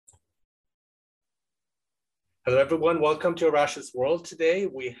Hello, everyone. Welcome to Arash's World. Today,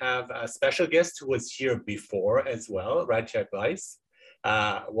 we have a special guest who was here before as well, Radhya Glais.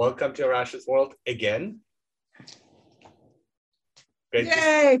 Welcome to Arash's World again. Great.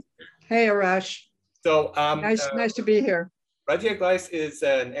 Yay! Hey, Arash. So, nice to be here. Radhya Glais is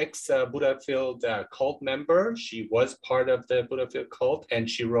an ex-Buddhafield cult member. She was part of the Buddhafield cult, and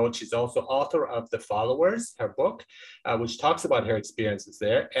she's also author of The Followers, her book, which talks about her experiences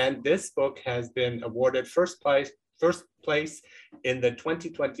there. And this book has been awarded first place in the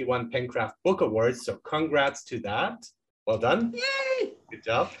 2021 Pencraft Book Awards. So congrats to that. Well done. Yay! Good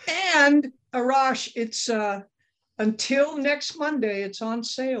job. And Arash, it's until next Monday, it's on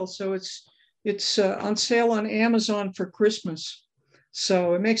sale. So it's on sale on Amazon for Christmas.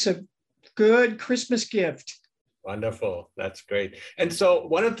 So it makes a good Christmas gift. Wonderful. That's great. And so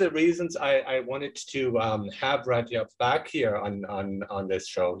one of the reasons I wanted to have Radhya back here on this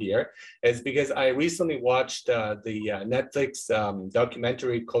show here is because I recently watched the Netflix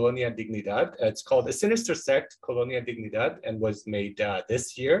documentary Colonia Dignidad. It's called A Sinister Sect, Colonia Dignidad, and was made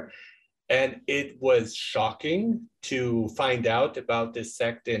this year. And it was shocking to find out about this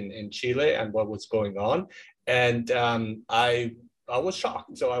sect in Chile and what was going on. And I was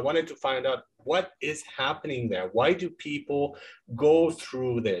shocked. So I wanted to find out what is happening there. Why do people go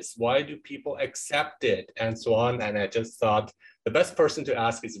through this? Why do people accept it? And so on. And I just thought the best person to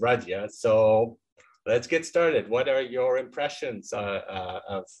ask is Radhya. So let's get started. What are your impressions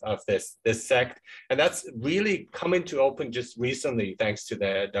of this sect? And that's really coming to open just recently, thanks to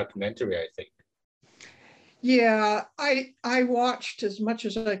the documentary, I think. Yeah, I watched as much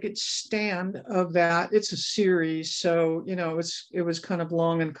as I could stand of that. It's a series, so it was kind of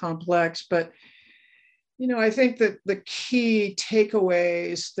long and complex. But I think that the key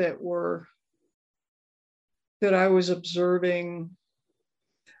takeaways that I was observing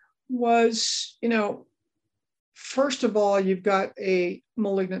was, first of all, you've got a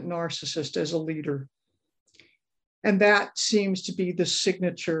malignant narcissist as a leader. And that seems to be the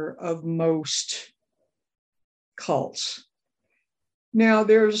signature of most cults. Now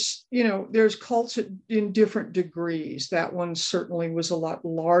there's cults in different degrees. That one certainly was a lot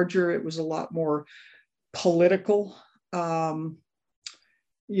larger. It was a lot more political, than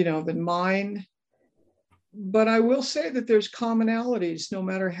mine. But I will say that there's commonalities, no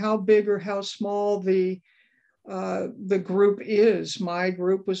matter how big or how small the group is. My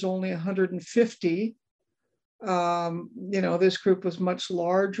group was only 150. This group was much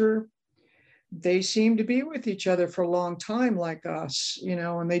larger. They seemed to be with each other for a long time, like us,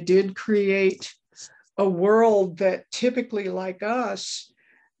 and they did create a world that typically, like us,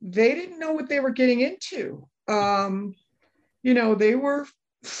 they didn't know what they were getting into. They were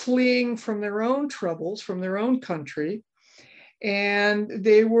fleeing from their own troubles, from their own country, and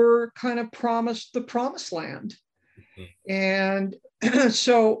they were kind of promised the promised land. And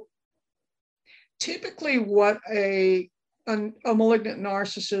so typically what a malignant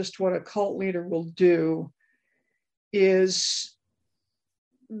narcissist, what a cult leader will do is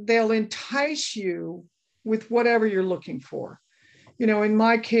they'll entice you with whatever you're looking for. In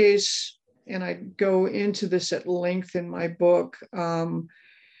my case, and I go into this at length in my book,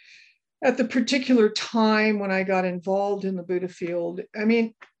 at the particular time when I got involved in the Buddhafield,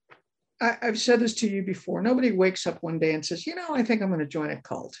 I've said this to you before. Nobody wakes up one day and says, I think I'm going to join a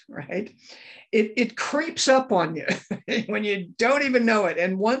cult, right? It creeps up on you when you don't even know it.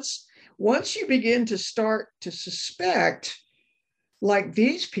 And once you begin to start to suspect, like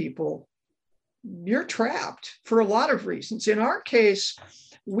these people, you're trapped for a lot of reasons. In our case,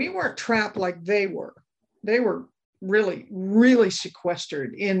 we weren't trapped like they were. They were really, really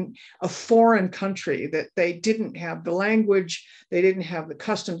sequestered in a foreign country that they didn't have the language, they didn't have the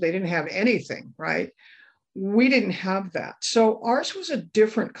customs, they didn't have anything, right? We didn't have that. So ours was a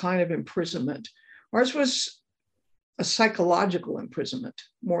different kind of imprisonment. Ours was a psychological imprisonment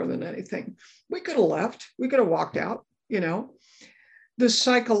more than anything. We could have left, we could have walked out, The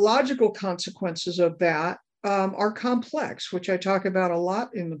psychological consequences of that are complex, which I talk about a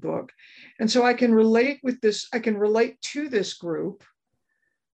lot in the book. And so I can relate to this group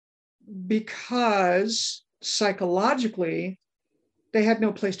because psychologically, they had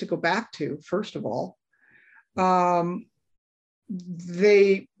no place to go back to, first of all.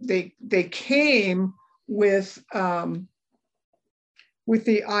 They came with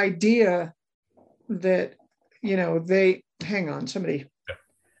the idea that, hang on,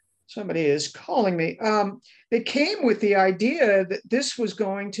 somebody is calling me. They came with the idea that this was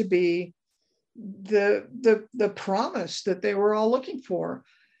going to be the promise that they were all looking for.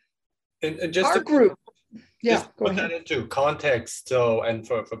 And just our group. Yeah, Just go put ahead. that into context. So, and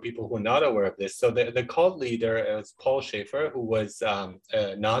for people who are not aware of this, so the cult leader is Paul Schaefer, who was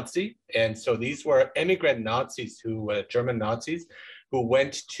a Nazi. And so these were immigrant Nazis who, German Nazis, who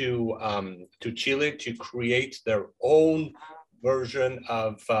went to Chile to create their own version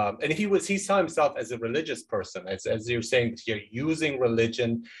of, and he saw himself as a religious person, as you're saying, you're using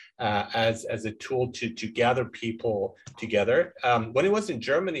religion as a tool to gather people together. When he was in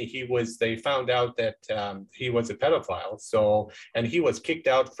Germany, they found out that he was a pedophile, so, and he was kicked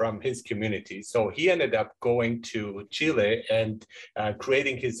out from his community. So he ended up going to Chile and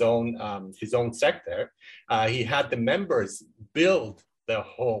creating his own sect there. He had the members build the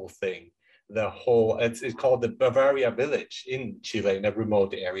whole thing. It's called the Bavaria Village in Chile, in a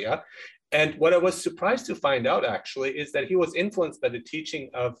remote area. And what I was surprised to find out actually is that he was influenced by the teachings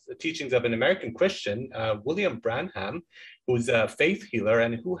of an American Christian, William Branham, who's a faith healer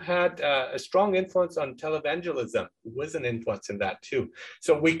and who had a strong influence on televangelism, who was an influence in that too.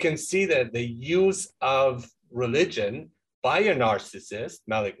 So we can see that the use of religion by a narcissist,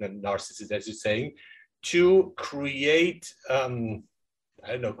 malignant narcissist, as you're saying, to create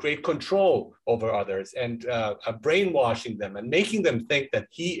create control over others and brainwashing them and making them think that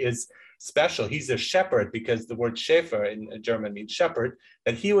he is special. He's a shepherd, because the word Schäfer in German means shepherd,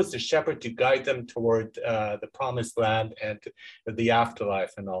 that he was the shepherd to guide them toward the promised land and the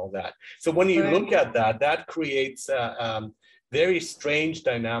afterlife and all that. So when you look at that, that creates very strange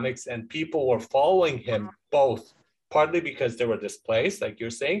dynamics, and people were following him both partly because they were displaced, like you're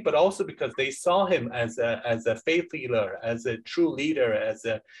saying, but also because they saw him as a faith healer, as a true leader, as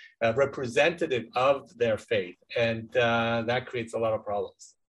a representative of their faith. And that creates a lot of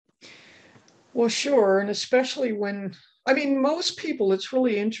problems. Well, sure. And especially when, I mean, most people, it's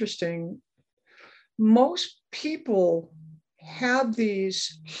really interesting. Most people have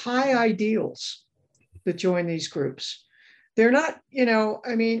these high ideals that join these groups. They're not,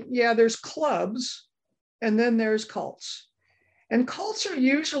 I mean, yeah, there's clubs, and then there's cults. And cults are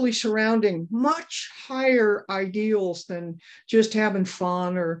usually surrounding much higher ideals than just having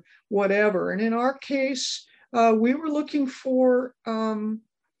fun or whatever. And in our case, we were looking for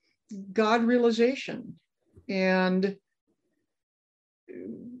God realization. And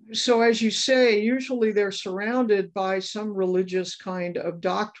so, as you say, usually they're surrounded by some religious kind of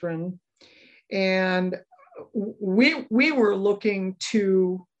doctrine. And we were looking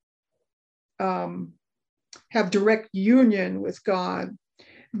to have direct union with God.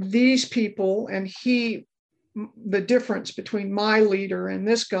 These people, and the difference between my leader and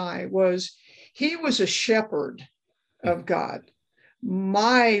this guy was he was a shepherd of God.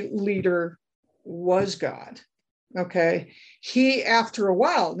 My leader was God. Okay. He, after a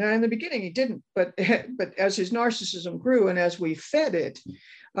while, now in the beginning he didn't, but as his narcissism grew and as we fed it,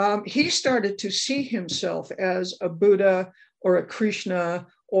 he started to see himself as a Buddha or a Krishna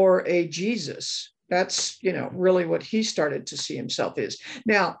or a Jesus. That's, really what he started to see himself as.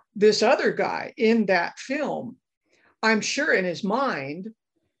 Now, this other guy in that film, I'm sure in his mind,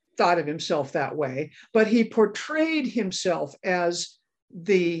 thought of himself that way, but he portrayed himself as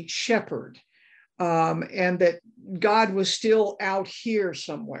the shepherd, and that God was still out here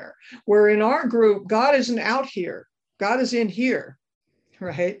somewhere. Where in our group, God isn't out here. God is in here,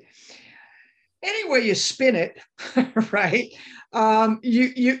 right? Any way you spin it, right?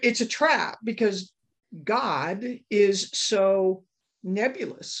 It's a trap, because God is so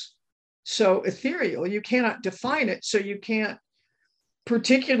nebulous, so ethereal. You cannot define it, so you can't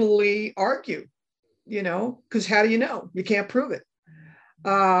particularly argue, because how do you know? You can't prove it.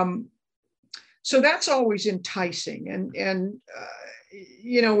 So that's always enticing. And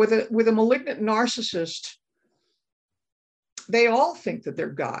with a malignant narcissist, they all think that they're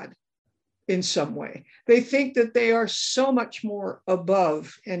God in some way. They think that they are so much more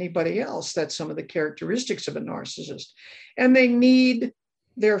above anybody else. That's some of the characteristics of a narcissist. And they need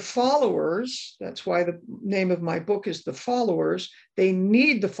their followers. That's why the name of my book is The Followers. They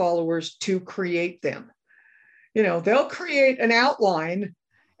need the followers to create them. They'll create an outline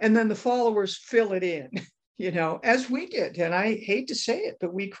and then the followers fill it in, as we did. And I hate to say it,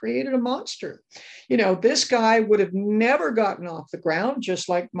 but we created a monster. This guy would have never gotten off the ground, just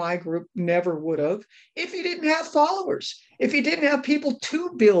like my group never would have, if he didn't have followers, if he didn't have people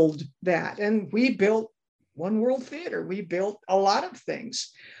to build that. And we built One World Theater. We built a lot of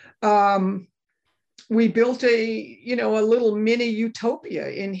things. We built a little mini utopia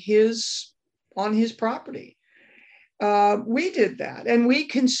on his property. We did that, and we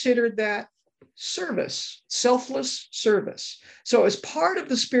considered that service, selfless service. So as part of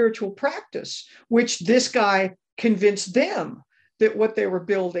the spiritual practice, which this guy convinced them that what they were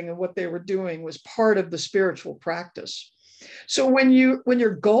building and what they were doing was part of the spiritual practice. So when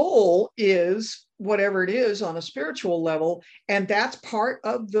your goal is whatever it is on a spiritual level, and that's part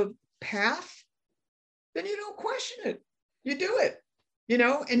of the path, then you don't question it. You do it,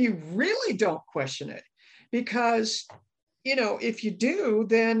 and you really don't question it, because, if you do,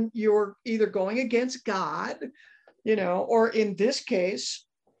 then you're either going against God, or in this case,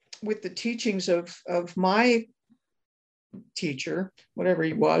 with the teachings of my teacher, whatever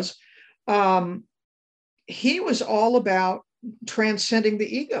he was all about transcending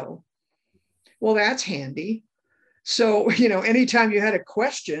the ego. Well, that's handy. So, anytime you had a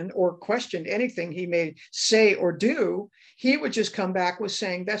question or questioned anything he may say or do, he would just come back with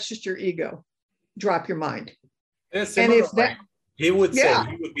saying, that's just your ego. Drop your mind. And if that, he would say,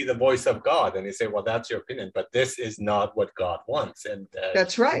 he would be the voice of God, and he say, well, that's your opinion, but this is not what God wants. And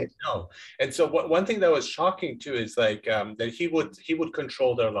that's right. No. And so one thing that was shocking too is like that he would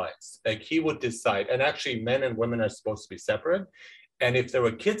control their lives. Like he would decide, and actually men and women are supposed to be separate. And if there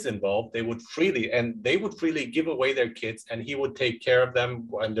were kids involved, they would freely give away their kids, and he would take care of them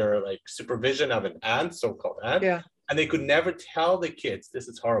under like supervision of an aunt, so-called aunt. Yeah. And they could never tell the kids, this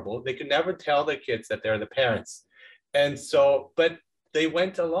is horrible, they could never tell the kids that they're the parents. And so, but they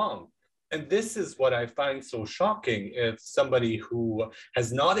went along. And this is what I find so shocking. If somebody who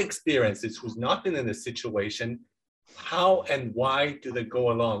has not experienced this, who's not been in this situation, how and why do they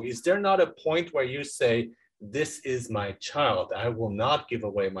go along? Is there not a point where you say, this is my child, I will not give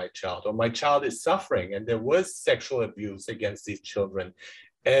away my child, or my child is suffering and there was sexual abuse against these children?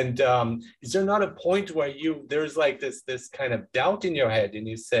 And is there not a point where there's like this kind of doubt in your head and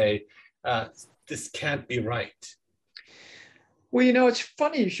you say, this can't be right? Well, it's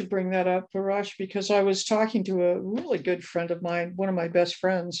funny you should bring that up, Parash, because I was talking to a really good friend of mine, one of my best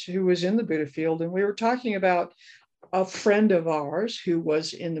friends who was in the Buddha field. And we were talking about a friend of ours who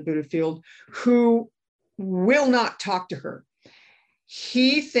was in the Buddha field who will not talk to her.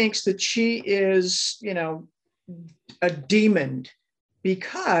 He thinks that she is, a demon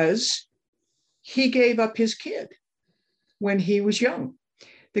because he gave up his kid when he was young.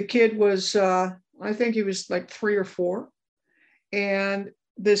 The kid was, I think he was like 3 or 4. And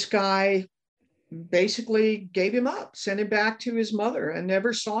this guy basically gave him up, sent him back to his mother, and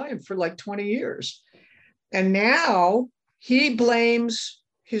never saw him for like 20 years. And now he blames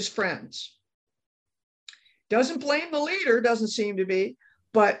his friends. Doesn't blame the leader, doesn't seem to be,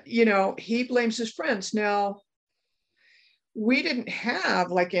 but, he blames his friends. Now, we didn't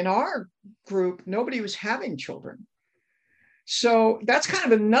have, like in our group, nobody was having children. So that's kind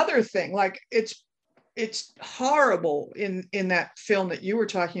of another thing. Like it's horrible in that film that you were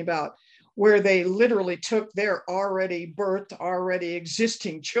talking about, where they literally took their already birthed, already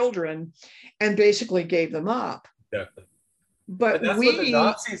existing children and basically gave them up. Yeah. But that's what the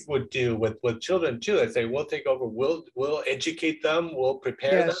Nazis would do with children too. They say, we'll take over, we'll educate them, we'll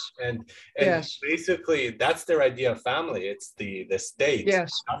prepare them. And basically that's their idea of family. It's the state,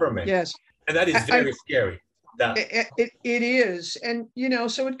 government. Yes. And that is very scary. It is. And,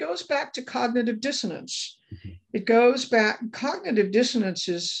 so it goes back to cognitive dissonance. It goes back, cognitive dissonance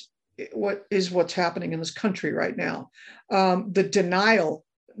is what's happening in this country right now. The denial,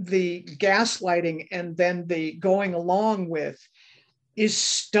 the gaslighting, and then the going along with is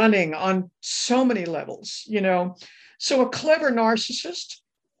stunning on so many levels, So a clever narcissist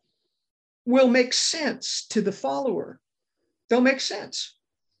will make sense to the follower. They'll make sense.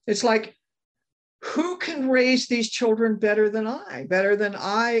 It's like, who can raise these children better than I,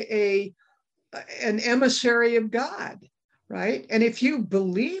 an emissary of God, right? And if you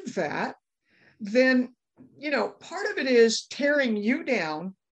believe that, then, part of it is tearing you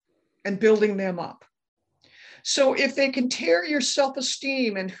down and building them up. So if they can tear your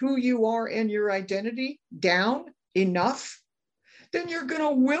self-esteem and who you are and your identity down enough, then you're going to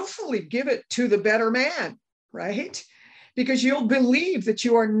willfully give it to the better man, right? Because you'll believe that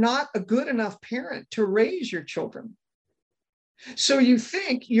you are not a good enough parent to raise your children. So you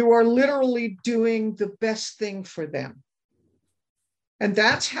think you are literally doing the best thing for them. And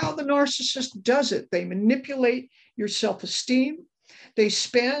that's how the narcissist does it. They manipulate your self-esteem. They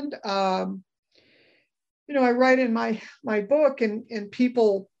spend, I write in my book, and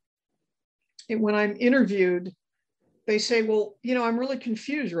people, when I'm interviewed, they say, well, I'm really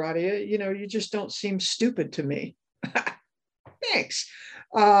confused, Radia. You just don't seem stupid to me. Thanks.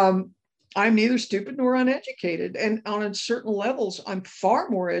 I'm neither stupid nor uneducated. And on certain levels, I'm far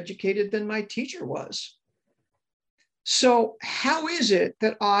more educated than my teacher was. So how is it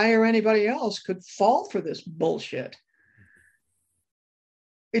that I or anybody else could fall for this bullshit?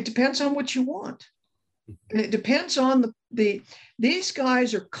 It depends on what you want. And it depends on these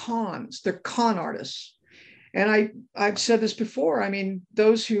guys are cons, they're con artists. And I've said this before. I mean,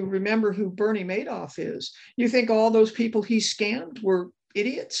 those who remember who Bernie Madoff is, you think all those people he scammed were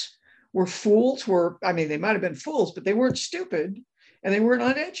idiots, were fools, I mean, they might have been fools, but they weren't stupid and they weren't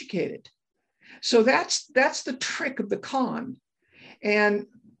uneducated. So that's the trick of the con. And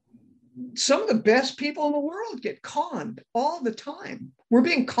some of the best people in the world get conned all the time. We're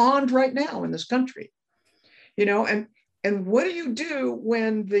being conned right now in this country, and what do you do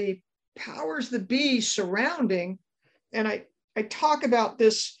when the powers that be surrounding, and I talk about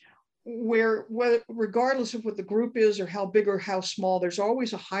this where regardless of what the group is or how big or how small, there's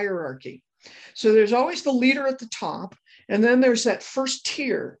always a hierarchy. So there's always the leader at the top, and then there's that first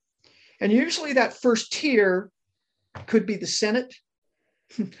tier. And usually that first tier could be the Senate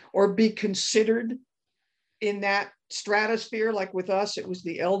or be considered in that stratosphere. Like with us, it was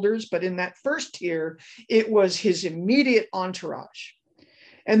the elders, but in that first tier, it was his immediate entourage.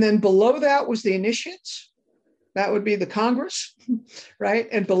 And then below that was the initiates. That would be the Congress, right?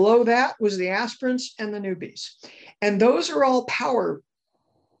 And below that was the aspirants and the newbies. And those are all power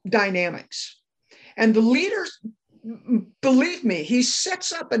dynamics. And the leaders, believe me, he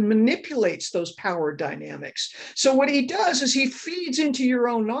sets up and manipulates those power dynamics. So what he does is he feeds into your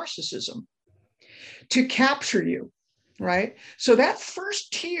own narcissism to capture you, right? So that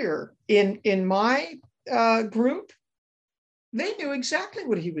first tier in my group, they knew exactly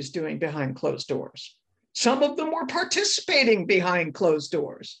what he was doing behind closed doors. Some of them were participating behind closed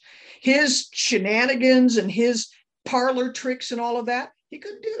doors. His shenanigans and his parlor tricks and all of that, he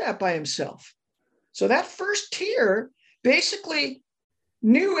couldn't do that by himself. So that first tier basically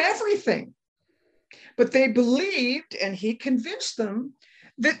knew everything, but they believed, and he convinced them,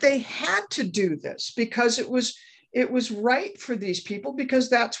 that they had to do this because it was right for these people, because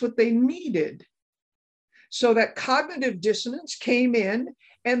that's what they needed. So that cognitive dissonance came in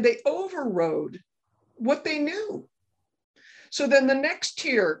and they overrode what they knew. So then the next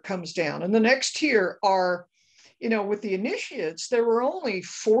tier comes down, and the next tier are, with the initiates, there were only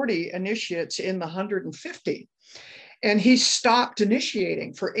 40 initiates in the 150. And he stopped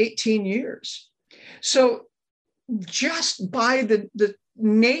initiating for 18 years. So just by the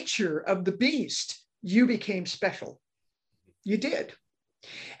nature of the beast, you became special. You did.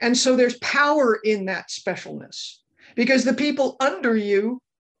 And so there's power in that specialness because the people under you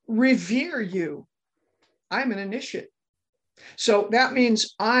revere you. I'm an initiate. So that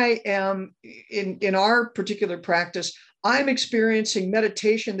means I am, in our particular practice, I'm experiencing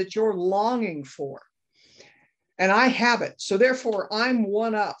meditation that you're longing for. And I have it. So therefore, I'm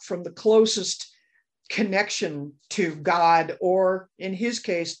one up from the closest connection to God, or in his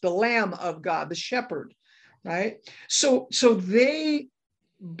case, the Lamb of God, the shepherd, right? So they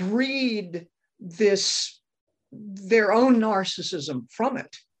breed their own narcissism from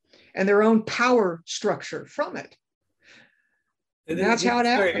it and their own power structure from it. And that's how it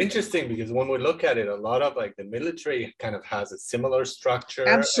happens. It's very interesting because when we look at it, a lot of like the military kind of has a similar structure.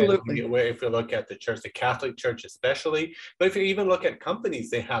 Absolutely. And if you look at the church, the Catholic Church especially, but if you even look at companies,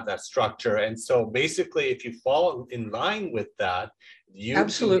 they have that structure. And so basically, if you fall in line with that, you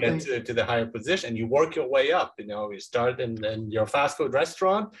Absolutely. get to the higher position. You work your way up. You start in your fast food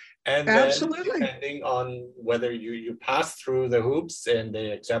restaurant, and Absolutely. then depending on whether you pass through the hoops and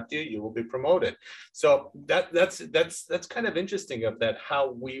they accept you, you will be promoted. So that's kind of interesting of that,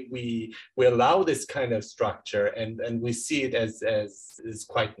 how we allow this kind of structure and we see it as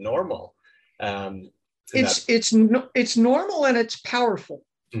quite normal. It's normal and it's powerful.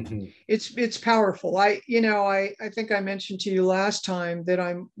 Mm-hmm. It's powerful. I think I mentioned to you last time that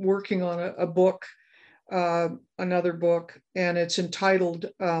I'm working on a book, another book, and it's entitled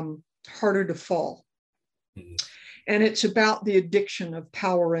Harder to Fall. Mm-hmm. And it's about the addiction of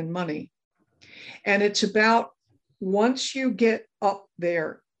power and money. And it's about once you get up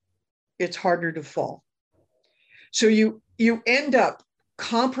there, it's harder to fall. So you end up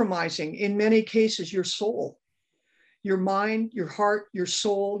compromising, in many cases, your soul, your mind, your heart, your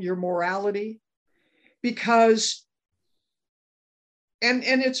soul, your morality, because, and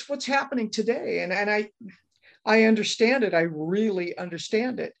it's what's happening today. And I understand it. I really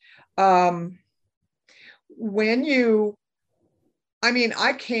understand it. I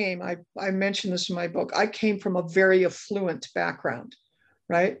mentioned this in my book, I came from a very affluent background,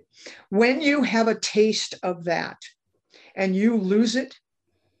 right? When you have a taste of that and you lose it,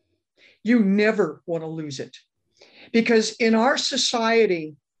 you never want to lose it. Because in our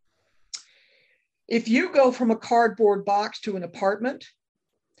society, if you go from a cardboard box to an apartment,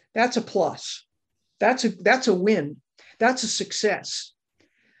 that's a plus. That's a win. That's a success.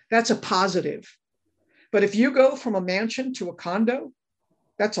 That's a positive. But if you go from a mansion to a condo,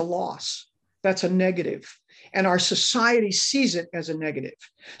 that's a loss. That's a negative. And our society sees it as a negative.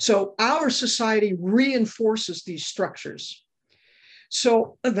 So our society reinforces these structures.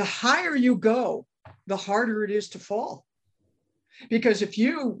 So the higher you go, the harder it is to fall. Because if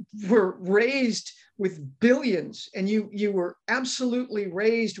you were raised with billions and you were absolutely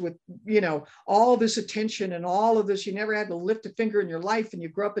raised with, all this attention and all of this, you never had to lift a finger in your life, and you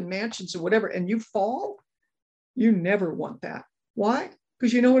grew up in mansions or whatever, and you fall, you never want that. Why?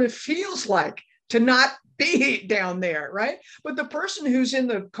 Because you know what it feels like to not be down there, right? But the person who's in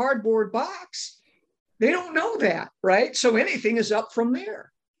the cardboard box, they don't know that, right? So anything is up from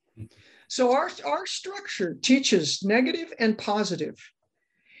there. So our structure teaches negative and positive.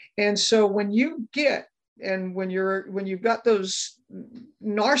 And so when you've got those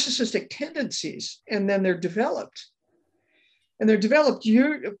narcissistic tendencies, and then they're developed,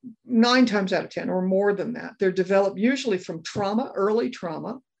 you 9 times out of 10 or more than that, they're developed usually from trauma, early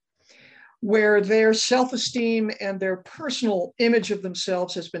trauma, where their self-esteem and their personal image of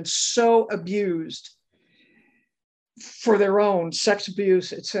themselves has been so abused for their own sex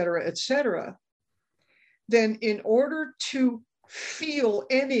abuse, et cetera, then in order to feel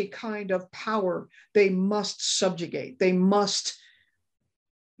any kind of power, they must subjugate, they must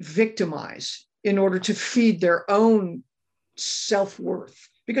victimize in order to feed their own self-worth,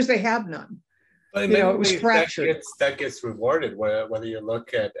 because they have none. But it was fractured. That gets rewarded, whether you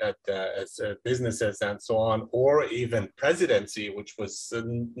look at as businesses and so on, or even presidency, which was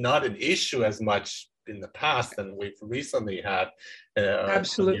not an issue as much in the past than we've recently had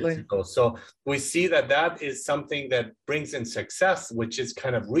Absolutely. years ago. So we see that is something that brings in success, which is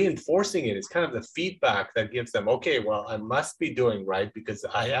kind of reinforcing it. It's kind of the feedback that gives them, okay, well, I must be doing right because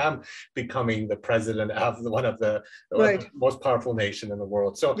I am becoming the president of one of the most powerful nation in the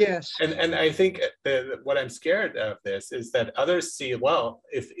world. So yes, and I think what I'm scared of this is that others see, well,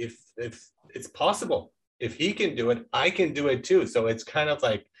 if it's possible, if he can do it, I can do it too. So it's kind of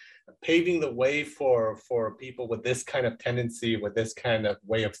like paving the way for people with this kind of tendency, with this kind of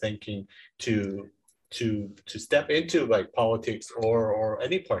way of thinking, to step into like politics or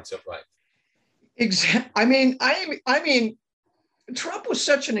any parts of life. Exactly. I mean, Trump was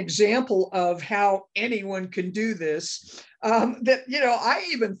such an example of how anyone can do this, that, I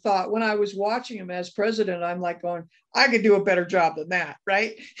even thought when I was watching him as president, I'm like going, I could do a better job than that,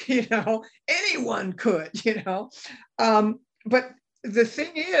 right? Anyone could, but the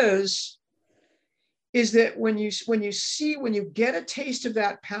thing is that when you get a taste of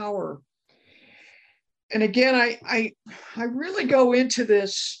that power, and again, I really go into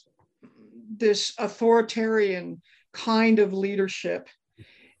this authoritarian kind of leadership.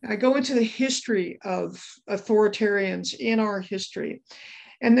 I go into the history of authoritarians in our history.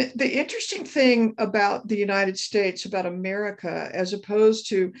 And the interesting thing about the United States, about America, as opposed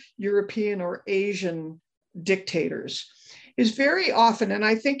to European or Asian dictators, is very often, and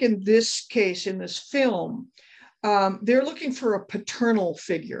I think in this case, in this film, they're looking for a paternal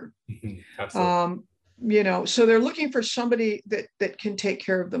figure. Absolutely. So they're looking for somebody that can take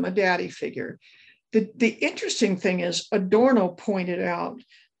care of them, a daddy figure. The interesting thing is, Adorno pointed out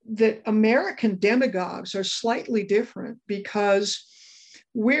that American demagogues are slightly different, because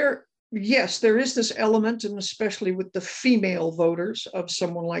yes, there is this element, and especially with the female voters of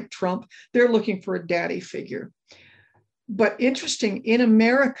someone like Trump, they're looking for a daddy figure. But interesting, in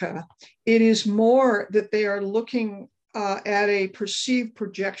America, it is more that they are looking at a perceived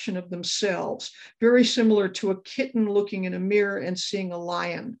projection of themselves, very similar to a kitten looking in a mirror and seeing a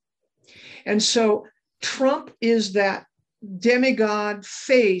lion. And so Trump is that demigod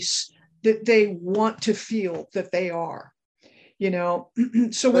face that they want to feel that they are,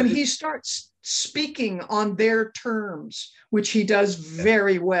 So when he starts speaking on their terms, which he does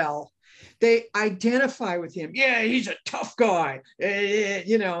very well, they identify with him. Yeah, he's a tough guy,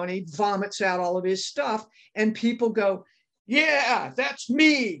 and he vomits out all of his stuff. And people go, yeah, that's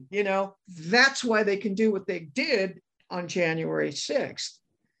me. That's why they can do what they did on January 6th.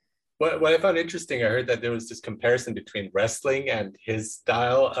 What I found interesting, I heard that there was this comparison between wrestling and his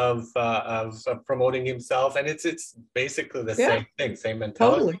style of promoting himself, and it's basically the same thing, same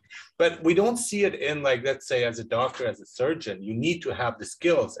mentality. Totally. But we don't see it in, like, let's say, as a doctor, as a surgeon, you need to have the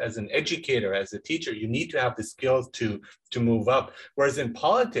skills. As an educator, as a teacher, you need to have the skills to move up. Whereas in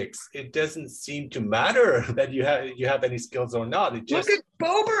politics, it doesn't seem to matter that you have any skills or not. It just... Look at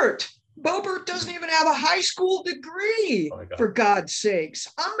Boebert. Boebert doesn't even have a high school degree, for God's sakes.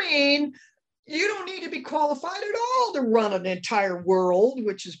 I mean, you don't need to be qualified at all to run an entire world,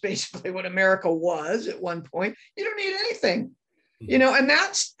 which is basically what America was at one point. You don't need anything, and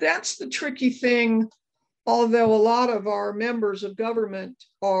that's the tricky thing although a lot of our members of government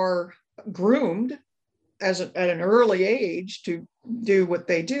are groomed at an early age to do what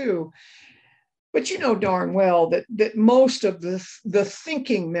they do. But you know darn well that most of the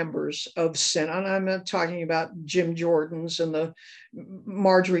thinking members of Senate, and I'm not talking about Jim Jordan's and the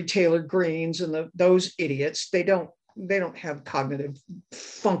Marjorie Taylor Greenes and those idiots, they don't have cognitive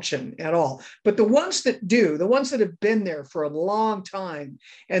function at all. But the ones that do, the ones that have been there for a long time,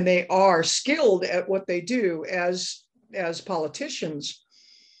 and they are skilled at what they do as politicians,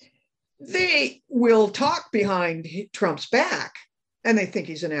 they will talk behind Trump's back, and they think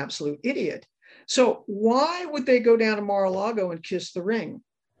he's an absolute idiot. So why would they go down to Mar-a-Lago and kiss the ring?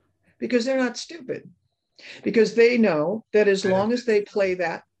 Because they're not stupid. Because they know that as long as they play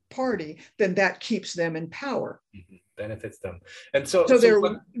that party, then that keeps them in power. Mm-hmm. Benefits them. And so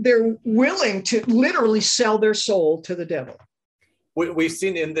they're willing to literally sell their soul to the devil. We've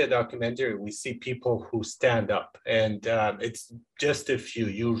seen in the documentary, we see people who stand up, and it's just a few,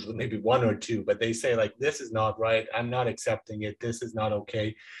 usually maybe one or two, but they say like, this is not right. I'm not accepting it. This is not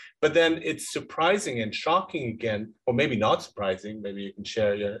okay. But then it's surprising and shocking again, or maybe not surprising, maybe you can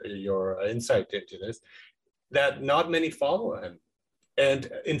share your insight into this, that not many follow him.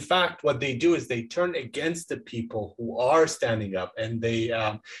 And in fact, what they do is they turn against the people who are standing up. And they,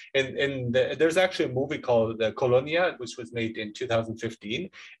 there's actually a movie called Colonia, which was made in 2015.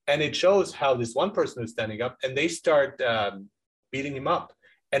 And it shows how this one person is standing up and they start beating him up.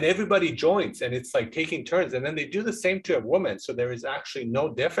 And everybody joins, and it's like taking turns. And then they do the same to a woman. So there is actually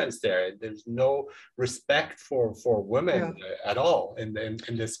no difference there. There's no respect for women at all in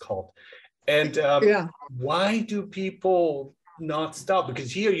this cult. And why do people not stop?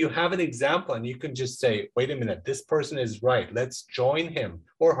 Because here you have an example and you can just say, wait a minute, this person is right, let's join him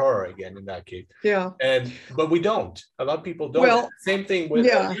or her again in that case. But we don't. A lot of people don't. Well, same thing with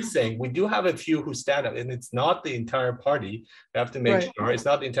what you're saying. We do have a few who stand up, and it's not the entire party. We have to make sure it's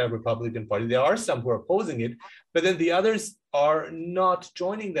not the entire Republican Party. There are some who are opposing it, but then the others are not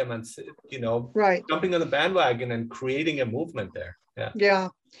joining them and jumping on the bandwagon and creating a movement there.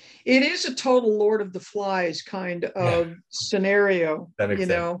 It is a total Lord of the Flies kind of scenario,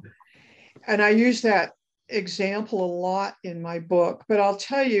 sense. And I use that example a lot in my book. But I'll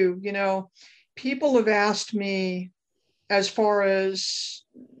tell you, people have asked me as far as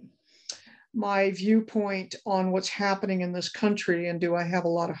my viewpoint on what's happening in this country and do I have a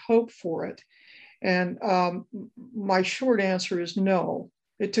lot of hope for it? And my short answer is no.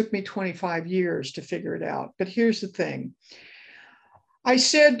 It took me 25 years to figure it out. But here's the thing. I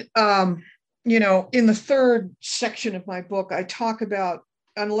said, in the third section of my book, I talk about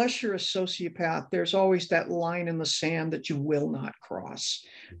unless you're a sociopath, there's always that line in the sand that you will not cross,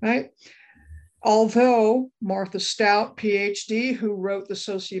 right? Although Martha Stout, PhD, who wrote The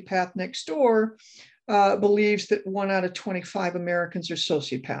Sociopath Next Door, believes that 1 out of 25 Americans are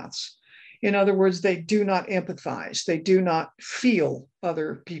sociopaths. In other words, they do not empathize. They do not feel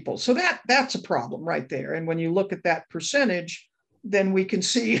other people. So that's a problem right there. And when you look at that percentage, then we can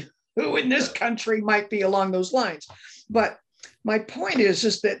see who in this country might be along those lines. But my point is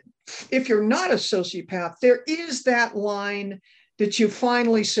that if you're not a sociopath, there is that line that you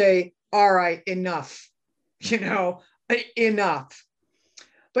finally say, all right, enough, enough.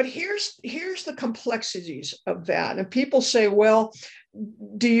 But here's the complexities of that. And people say, well,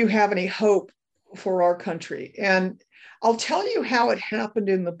 do you have any hope for our country? And I'll tell you how it happened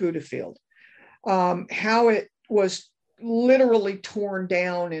in the Buddha field, how it was literally torn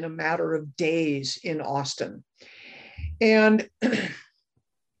down in a matter of days in Austin. And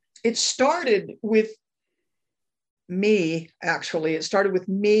it started with me, actually. It started with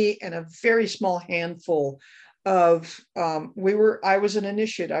me and a very small handful of, I was an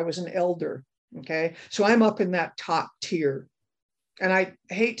initiate, I was an elder, okay? So I'm up in that top tier. And I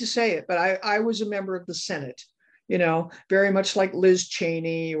hate to say it, but I was a member of the Senate, very much like Liz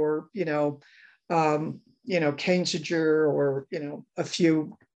Cheney or, Kinzinger or, a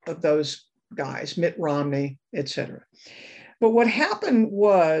few of those guys, Mitt Romney, et cetera. But what happened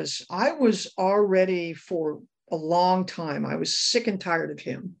was I was already for a long time, I was sick and tired of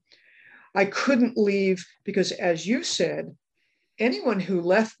him. I couldn't leave because, as you said, anyone who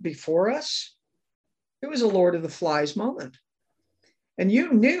left before us, it was a Lord of the Flies moment. And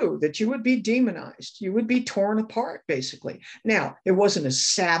you knew that you would be demonized. You would be torn apart, basically. Now, it wasn't as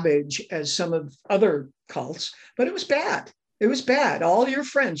savage as some of other cults, but it was bad. It was bad. All your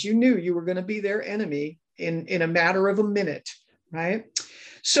friends, you knew you were going to be their enemy in a matter of a minute, right?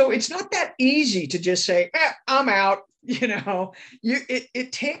 So it's not that easy to just say, I'm out.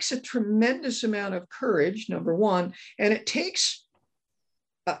 It takes a tremendous amount of courage, number one, and it takes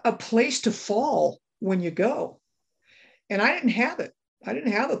a place to fall when you go. And I didn't have it. I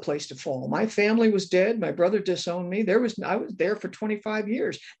didn't have a place to fall. My family was dead. My brother disowned me. I was there for 25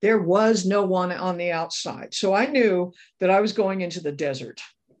 years. There was no one on the outside. So I knew that I was going into the desert,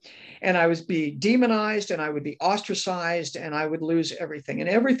 and I would be demonized, and I would be ostracized, and I would lose everything. And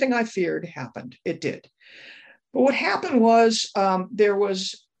everything I feared happened. It did. But what happened was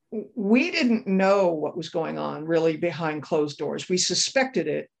we didn't know what was going on really behind closed doors. We suspected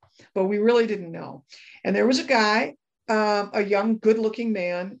it, but we really didn't know. And there was a guy, a young, good-looking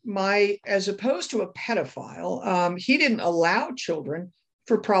man, as opposed to a pedophile, he didn't allow children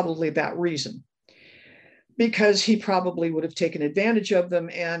for probably that reason, because he probably would have taken advantage of them,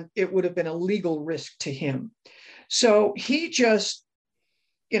 and it would have been a legal risk to him. So he just,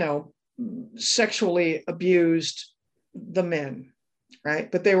 sexually abused the men,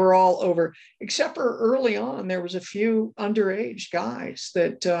 right? But they were all over, except for early on, there was a few underage guys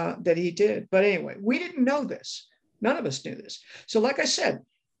that he did. But anyway, we didn't know this. None of us knew this. So like I said,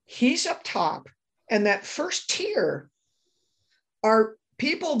 he's up top, and that first tier are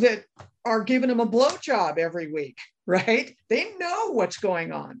people that are giving him a blowjob every week, right? They know what's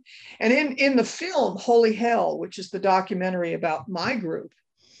going on. And in the film, Holy Hell, which is the documentary about my group,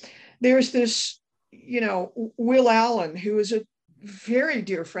 there's this, Will Allen, who is a very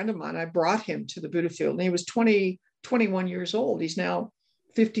dear friend of mine. I brought him to the Buddha field, and he was 21 years old. He's now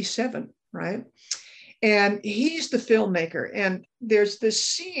 57, right? And he's the filmmaker. And there's this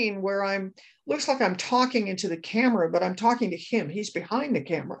scene where looks like I'm talking into the camera, but I'm talking to him. He's behind the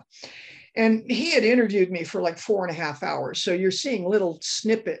camera. And he had interviewed me for like 4.5 hours. So you're seeing little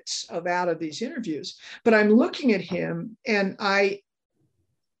snippets out of these interviews. But I'm looking at him, and I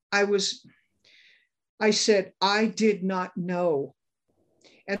said, I did not know.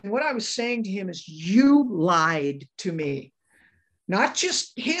 And what I was saying to him is, you lied to me. Not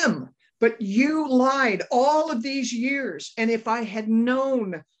just him, but you lied all of these years. And if I had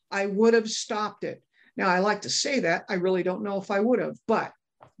known, I would have stopped it. Now, I like to say that. I really don't know if I would have, but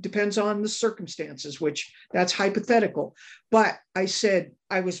depends on the circumstances, which that's hypothetical. But I said,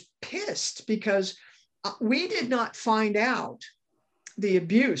 I was pissed because we did not find out the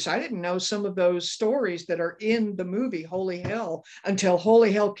abuse. I didn't know some of those stories that are in the movie Holy Hell until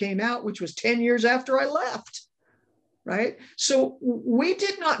Holy Hell came out, which was 10 years after I left. Right? So we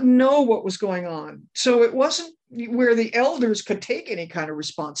did not know what was going on. So it wasn't where the elders could take any kind of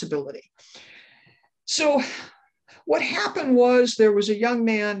responsibility. So what happened was, there was a young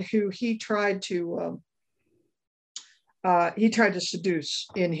man who he tried to seduce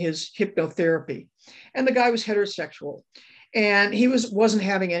in his hypnotherapy. And the guy was heterosexual, and he wasn't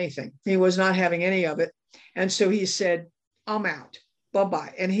having anything. He was not having any of it. And so he said, I'm out.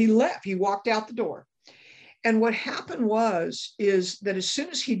 Bye-bye. And he left. He walked out the door. And what happened is that as soon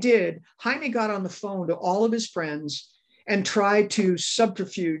as he did, Jaime got on the phone to all of his friends and tried to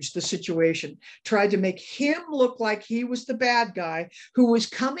subterfuge the situation, tried to make him look like he was the bad guy who was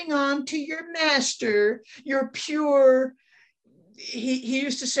coming on to your master, your pure. He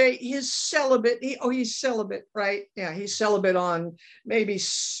used to say he's celibate. He's celibate, right? Yeah, he's celibate on maybe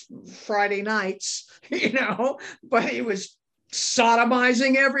Friday nights, but he was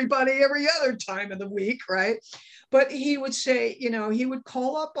sodomizing everybody every other time of the week, right? But he would say, he would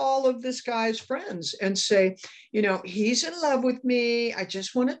call up all of this guy's friends and say, he's in love with me. I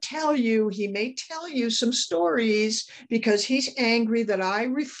just want to tell you, he may tell you some stories because he's angry that I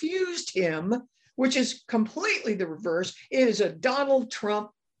refused him, which is completely the reverse. It is a Donald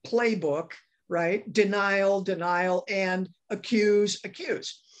Trump playbook, right? Denial, and accuse.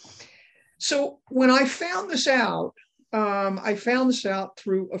 So when I found this out,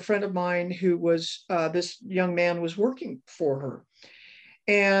 through a friend of mine who was, this young man was working for her.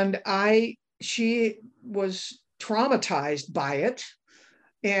 And she was traumatized by it.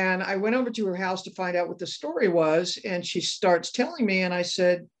 And I went over to her house to find out what the story was. And she starts telling me, and I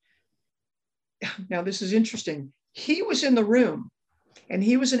said, now this is interesting. He was in the room, and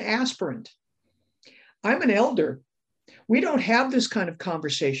he was an aspirant. I'm an elder. We don't have this kind of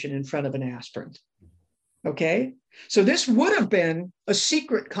conversation in front of an aspirant. Okay. So this would have been a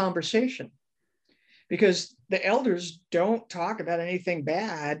secret conversation, because the elders don't talk about anything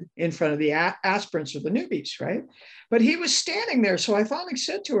bad in front of the aspirants or the newbies, right? But he was standing there. So I finally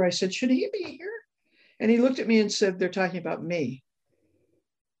said to her, I said, should he be here? And he looked at me and said, they're talking about me.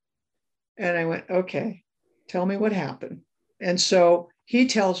 And I went, okay, tell me what happened. And so he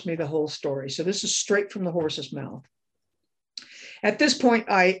tells me the whole story. So this is straight from the horse's mouth. At this point,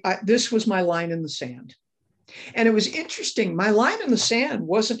 this was my line in the sand. And it was interesting. My line in the sand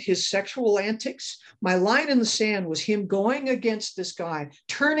wasn't his sexual antics. My line in the sand was him going against this guy,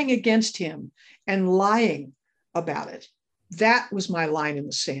 turning against him and lying about it. That was my line in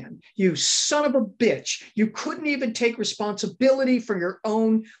the sand. You son of a bitch. You couldn't even take responsibility for your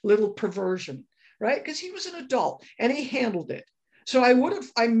own little perversion, right? Because he was an adult and he handled it. So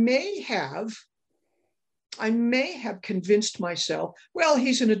I may have convinced myself, well,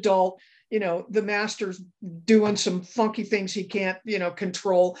 he's an adult, the master's doing some funky things he can't,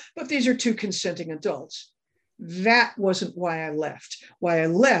 control, but these are two consenting adults. That wasn't why I left. Why I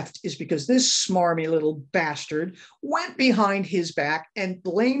left is because this smarmy little bastard went behind his back and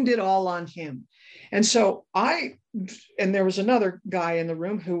blamed it all on him. And so there was another guy in the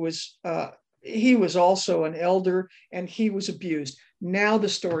room who was, he was also an elder and he was abused. Now the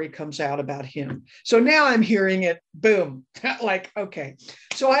story comes out about him. So now I'm hearing it, boom, like, okay.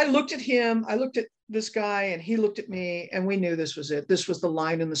 So I looked at him, I looked at this guy and he looked at me and we knew this was it. This was the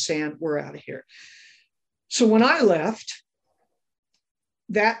line in the sand. We're out of here. So when I left,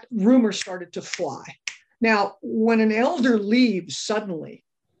 that rumor started to fly. Now, when an elder leaves suddenly,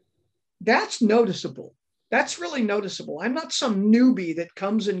 that's noticeable. That's really noticeable. I'm not some newbie that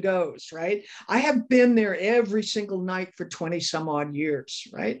comes and goes, right? I have been there every single night for 20 some odd years,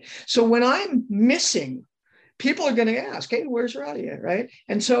 right? So when I'm missing, people are going to ask, hey, where's Radia, right?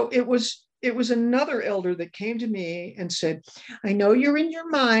 And so it was another elder that came to me and said, I know you're in your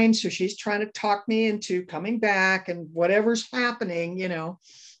mind. So she's trying to talk me into coming back and whatever's happening,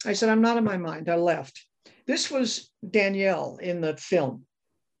 I said, I'm not in my mind. I left. This was Danielle in the film.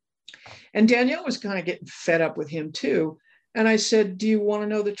 And Danielle was kind of getting fed up with him too. And I said, do you want to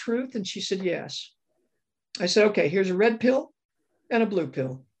know the truth? And she said, yes. I said, okay, here's a red pill and a blue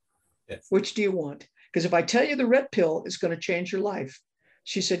pill. Yes. Which do you want? Because if I tell you the red pill, it's going to change your life.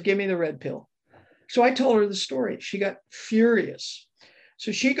 She said, give me the red pill. So I told her the story. She got furious.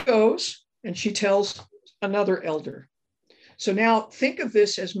 So she goes and she tells another elder. So now think of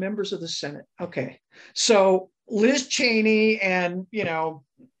this as members of the Senate. Okay. So Liz Cheney and,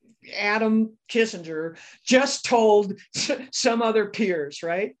 Adam Kissinger just told some other peers,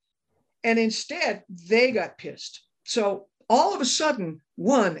 right? And instead, they got pissed. So all of a sudden,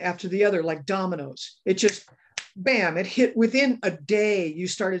 one after the other, like dominoes, it just, bam, it hit within a day. You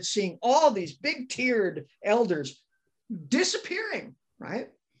started seeing all these big tiered elders disappearing, right?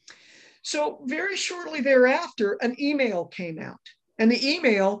 So very shortly thereafter, an email came out. And the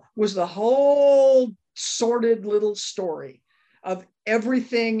email was the whole sordid little story of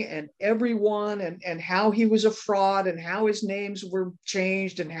everything and everyone and how he was a fraud and how his names were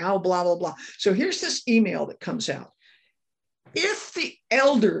changed and how blah, blah, blah. So here's this email that comes out. If the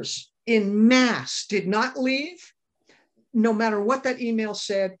elders in mass did not leave, no matter what that email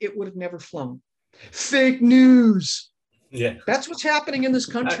said, it would have never flown. Fake news. Yeah. That's what's happening in this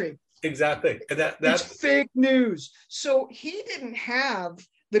country. Exactly. That's it's fake news. So he didn't have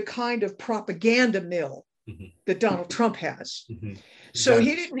the kind of propaganda mill that Donald Trump has. So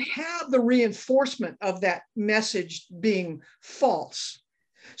he didn't have the reinforcement of that message being false.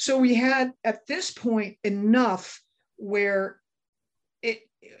 So we had at this point enough where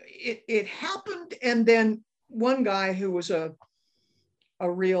it happened. And then one guy who was a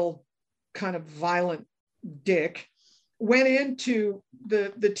real kind of violent dick went into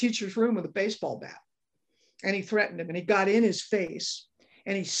the teacher's room with a baseball bat and he threatened him and he got in his face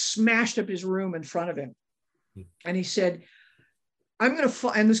and he smashed up his room in front of him. And he said, I'm going to,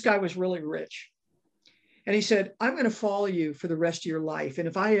 and this guy was really rich. And he said, I'm going to follow you for the rest of your life. And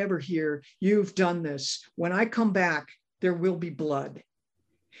if I ever hear you've done this, when I come back, there will be blood.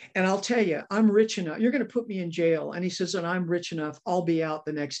 And I'll tell you, I'm rich enough. You're going to put me in jail. And he says, and I'm rich enough. I'll be out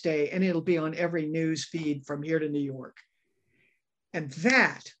the next day and it'll be on every news feed from here to New York. And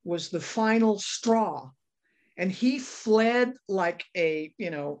that was the final straw. And he fled like a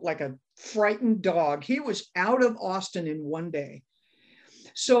frightened dog. He was out of Austin in one day.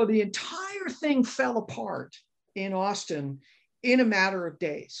 So the entire thing fell apart in Austin in a matter of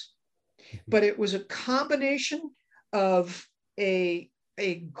days. But it was a combination of a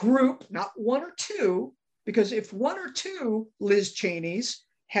group, not one or two, because if one or two Liz Cheneys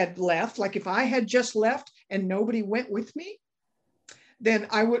had left, like if I had just left and nobody went with me, then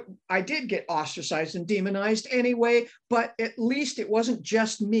I did get ostracized and demonized anyway, but at least it wasn't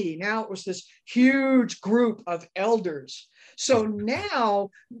just me. Now it was this huge group of elders. So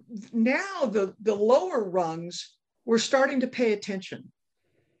now the lower rungs were starting to pay attention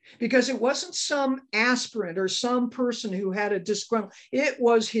because it wasn't some aspirant or some person who had a disgruntled, it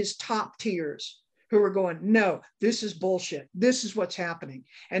was his top tiers who were going, no, this is bullshit. This is what's happening.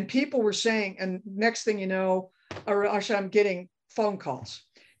 And people were saying, and next thing you know, or actually I'm getting phone calls.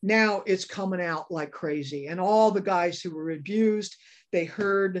 Now it's coming out like crazy. And all the guys who were abused, they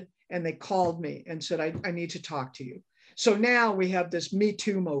heard and they called me and said, I need to talk to you. So now we have this Me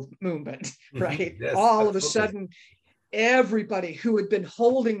Too movement, right? Yes, all of a absolutely. sudden, everybody who had been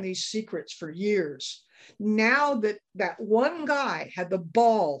holding these secrets for years, now that that one guy had the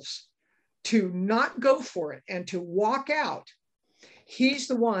balls to not go for it and to walk out, he's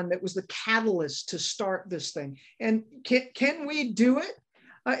the one that was the catalyst to start this thing. And can we do it?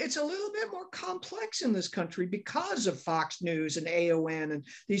 It's a little bit more complex in this country because of Fox News and AON and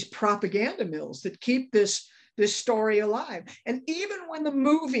these propaganda mills that keep this story alive. And even when the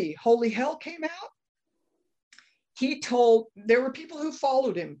movie Holy Hell came out, there were people who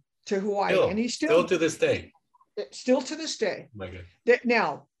followed him to Hawaii, and he's still to this day. Still to this day. Oh my God.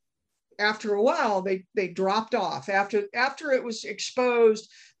 Now, after a while, they dropped off. After it was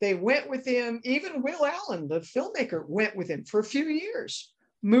exposed, they went with him. Even Will Allen, the filmmaker, went with him for a few years,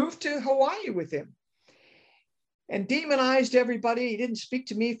 moved to Hawaii with him, and demonized everybody. He didn't speak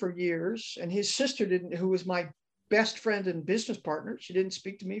to me for years, and his sister didn't, who was my best friend and business partner. She didn't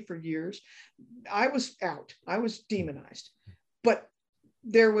speak to me for years. I was out. I was demonized. But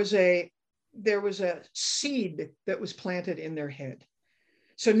there was a seed that was planted in their head.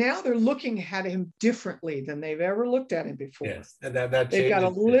 So now they're looking at him differently than they've ever looked at him before. Yes, and that they've got a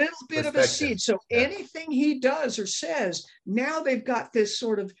little bit of a seed. So yeah. Anything he does or says, now they've got this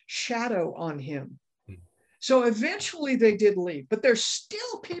sort of shadow on him. So eventually they did leave, but there's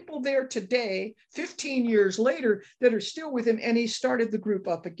still people there today, 15 years later, that are still with him, and he started the group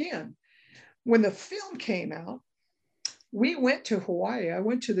up again. When the film came out, we went to Hawaii. I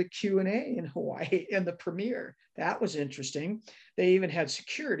went to the Q&A in Hawaii and the premiere. That was interesting. They even had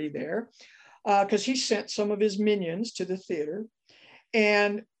security there because he sent some of his minions to the theater.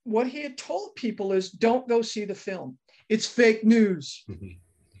 And what he had told people is, don't go see the film. It's fake news.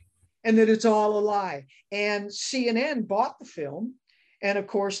 And that it's all a lie. And CNN bought the film. And of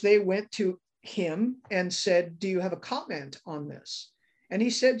course, they went to him and said, do you have a comment on this? And he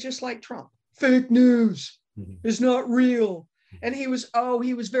said, just like Trump, fake news is not real. And he was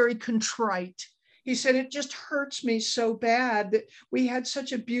very contrite. He said, it just hurts me so bad that we had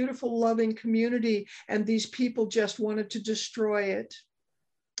such a beautiful, loving community and these people just wanted to destroy it.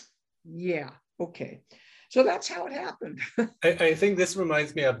 Yeah, okay. So that's how it happened. I think this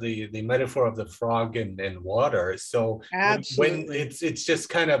reminds me of the metaphor of the frog in water. So absolutely, when it's just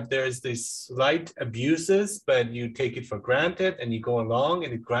kind of, there's these slight abuses, but you take it for granted and you go along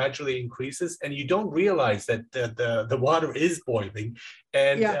and it gradually increases and you don't realize that the water is boiling.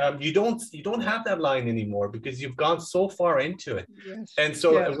 And you don't have that line anymore because you've gone so far into it. Yes. And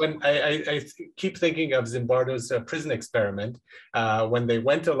so when I keep thinking of Zimbardo's prison experiment, when they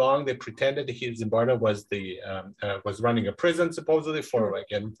went along, they pretended Zimbardo was running a prison supposedly for,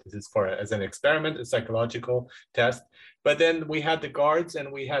 again, this is as an experiment, a psychological test. But then we had the guards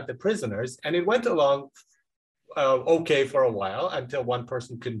and we had the prisoners, and it went along okay for a while until one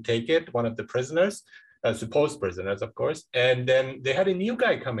person couldn't take it, one of the prisoners. Supposed prisoners, of course. And then they had a new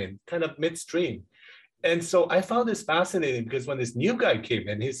guy come in kind of midstream. And so I found this fascinating because when this new guy came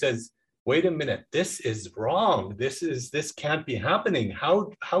in, he says, wait a minute, this is wrong. This can't be happening.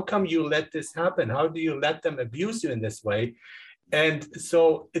 How come you let this happen? How do you let them abuse you in this way? And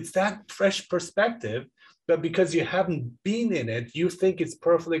so it's that fresh perspective, but because you haven't been in it, you think it's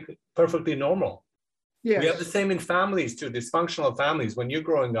perfectly normal. Yes. We have the same in families too, dysfunctional families. When you're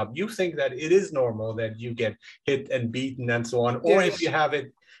growing up, you think that it is normal that you get hit and beaten and so on. Or if you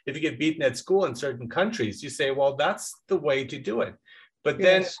get beaten at school in certain countries, you say, well, that's the way to do it. But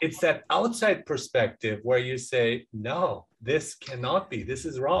then it's that outside perspective where you say, no, this cannot be, this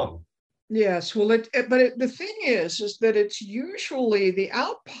is wrong. Yes, well, the thing is that it's usually the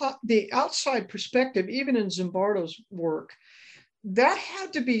outside perspective, even in Zimbardo's work, that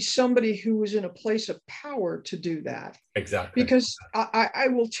had to be somebody who was in a place of power to do that. Exactly. Because I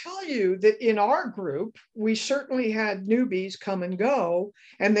will tell you that in our group, we certainly had newbies come and go,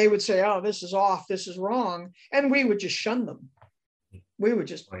 and they would say, oh, this is off, this is wrong. And we would just shun them. We would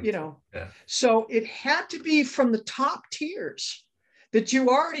just, So it had to be from the top tiers that you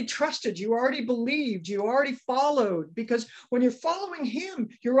already trusted, you already believed, you already followed. Because when you're following him,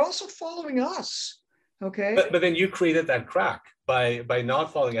 you're also following us. Okay. But then you created that crack by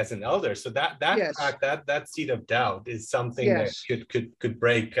not following as an elder. So that crack, that seed of doubt is something that could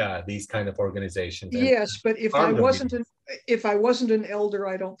break these kind of organizations. Yes, but if I wasn't an elder,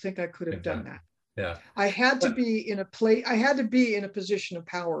 I don't think I could have done that. Yeah. I had to be in a position of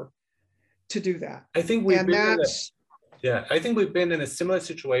power to do that. I think we've And been that's, yeah, I think we've been in a similar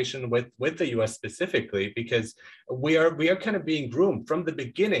situation with the U.S. specifically, because we are kind of being groomed from the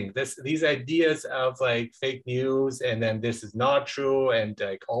beginning. These ideas of like fake news, and then this is not true, and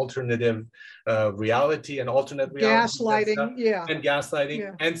like alternative reality and alternate reality and stuff, gaslighting. Yeah. and gaslighting.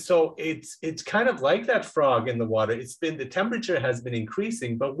 Yeah. And so it's kind of like that frog in the water. It's been, the temperature has been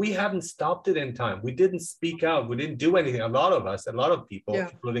increasing, but we haven't stopped it in time. We didn't speak out. We didn't do anything. A lot of us, a lot of people, Yeah.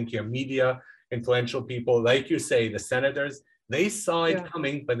 including here media, influential people, like you say, the senators, they saw it Yeah.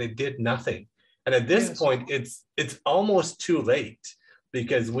 coming, but they did nothing. And at this Yes. point, it's almost too late,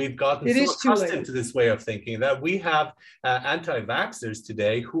 because we've gotten It so is too accustomed late. to this way of thinking that we have anti-vaxxers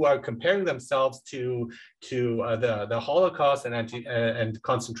today who are comparing themselves to the Holocaust and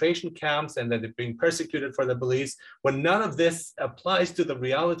concentration camps, and that they're being persecuted for their beliefs, when none of this applies to the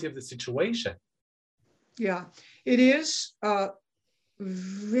reality of the situation. Yeah, it is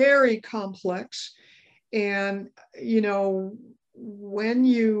very complex. And, you know, when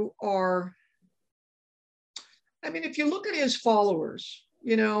you are, I mean, if you look at his followers,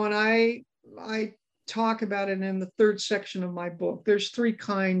 you know, and I talk about it in the third section of my book, there's three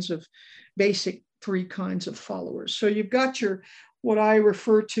kinds of followers. So you've got your, what I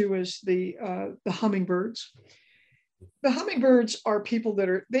refer to as the hummingbirds. The hummingbirds are people that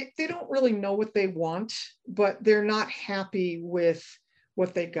are, they don't really know what they want, but they're not happy with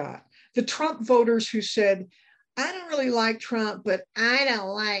what they got. The Trump voters who said, I don't really like Trump, but I don't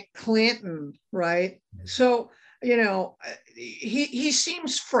like Clinton, right? So, you know, he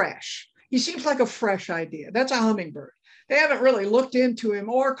seems fresh. He seems like a fresh idea. That's a hummingbird. They haven't really looked into him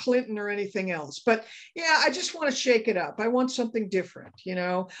or Clinton or anything else. But yeah, I just want to shake it up. I want something different. You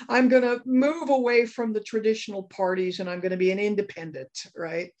know, I'm going to move away from the traditional parties and I'm going to be an independent,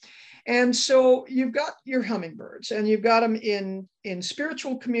 right? And so you've got your hummingbirds, and you've got them in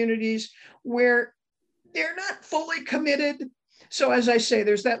spiritual communities where they're not fully committed. So as I say,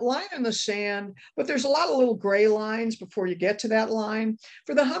 there's that line in the sand, but there's a lot of little gray lines before you get to that line.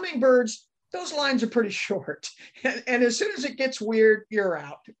 For the hummingbirds, those lines are pretty short. And as soon as it gets weird, you're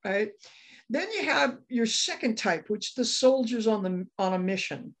out, right? Then you have your second type, which is the soldiers on a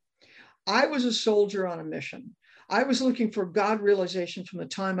mission. I was a soldier on a mission. I was looking for God realization from the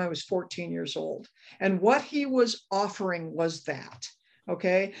time I was 14 years old. And what he was offering was that,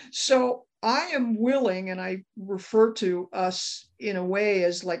 okay? So I am willing, and I refer to us in a way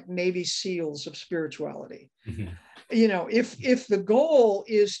as like Navy SEALs of spirituality. Mm-hmm. You know, if the goal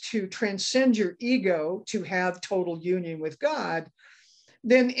is to transcend your ego to have total union with God,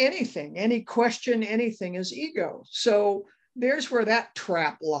 then anything, any question, anything is ego. So there's where that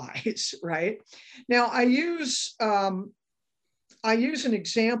trap lies, right? Now, I use an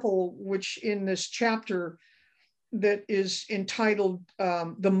example, which in this chapter that is entitled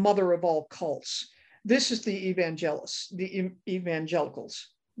The Mother of All Cults. This is the evangelicals,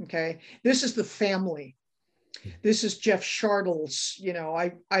 okay? This is the family. This is Jeff Shartle's, you know,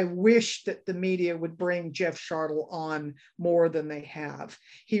 I wish that the media would bring Jeff Shartle on more than they have.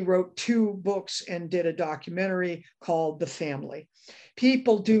 He wrote 2 books and did a documentary called The Family.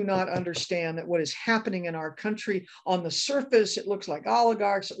 People do not understand that what is happening in our country on the surface, it looks like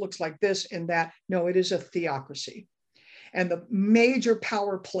oligarchs, it looks like this and that. No, it is a theocracy. And the major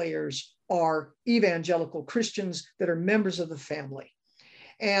power players are evangelical Christians that are members of the family.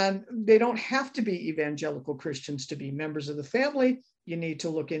 And they don't have to be evangelical Christians to be members of the family. You need to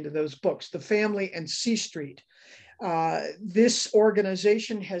look into those books, The Family and C Street. This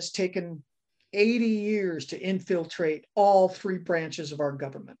organization has taken 80 years to infiltrate all 3 branches of our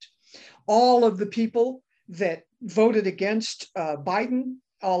government. All of the people that voted against Biden,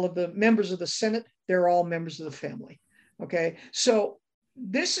 all of the members of the Senate, they're all members of the family. Okay, so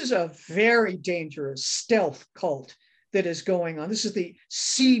this is a very dangerous stealth cult that is going on. This is the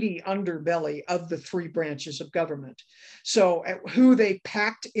seedy underbelly of the 3 branches of government. So who they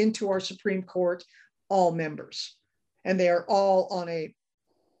packed into our Supreme Court, all members. And they are all on a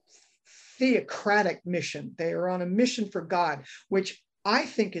theocratic mission. They are on a mission for God, which I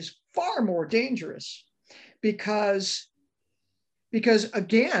think is far more dangerous because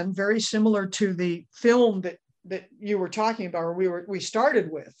again, very similar to the film that you were talking about, or we started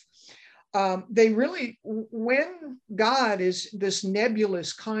with, they really, when God is this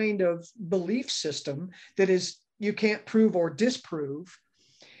nebulous kind of belief system that is you can't prove or disprove,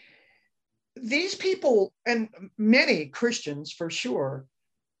 these people, and many Christians for sure,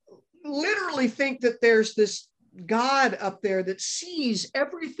 literally think that there's this God up there that sees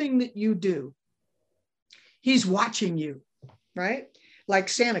everything that you do. He's watching you, right? Like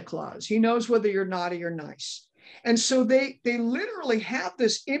Santa Claus. He knows whether you're naughty or nice. And so they literally have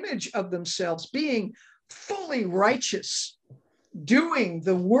this image of themselves being fully righteous, doing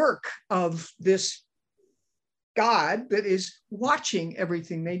the work of this God that is watching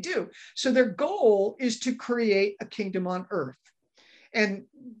everything they do. So their goal is to create a kingdom on earth. And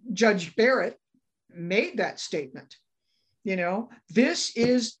Judge Barrett made that statement. You know, this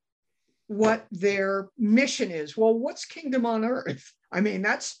is what their mission is. Well, what's kingdom on earth? I mean,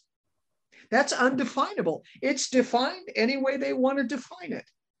 that's undefinable. It's defined any way they want to define it.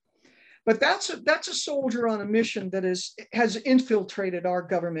 But that's a soldier on a mission that has infiltrated our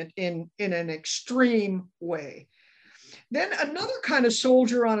government in an extreme way. Then another kind of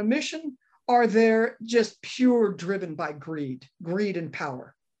soldier on a mission are they're just pure driven by greed and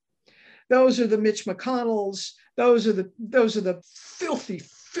power. Those are the Mitch McConnells. Those are the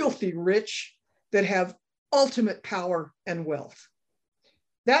filthy rich that have ultimate power and wealth.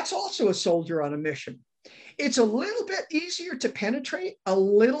 That's also a soldier on a mission. It's a little bit easier to penetrate, a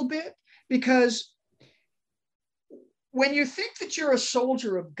little bit, because when you think that you're a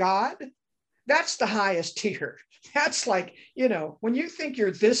soldier of God, that's the highest tier. That's like, you know, when you think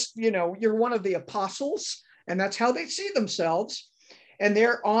you're this, you know, you're one of the apostles, and that's how they see themselves, and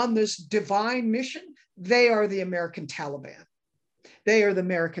they're on this divine mission, they are the American Taliban. They are the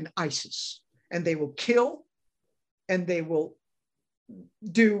American ISIS, and they will kill and they will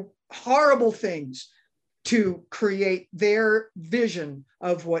do horrible things to create their vision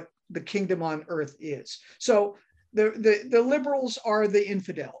of what the kingdom on earth is. So the liberals are the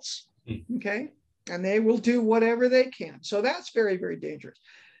infidels, okay? And they will do whatever they can. So that's very, very dangerous.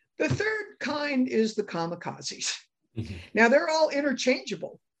 The third kind is the kamikazes. Mm-hmm. Now, they're all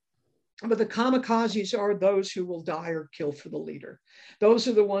interchangeable, but the kamikazes are those who will die or kill for the leader. Those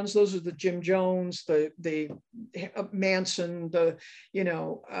are the Jim Jones, the Manson, the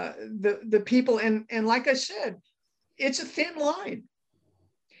people. And like I said, it's a thin line.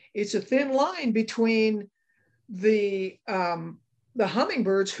 It's a thin line between the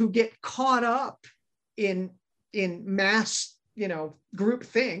hummingbirds who get caught up in mass,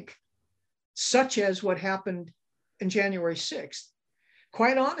 groupthink, such as what happened in January 6th.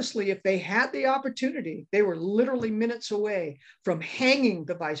 Quite honestly, if they had the opportunity, they were literally minutes away from hanging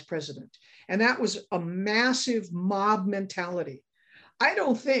the vice president. And that was a massive mob mentality. I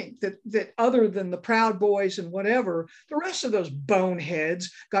don't think that other than the Proud Boys and whatever, the rest of those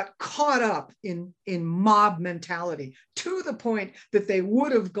boneheads got caught up in mob mentality to the point that they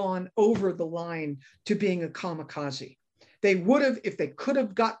would have gone over the line to being a kamikaze. They would have, if they could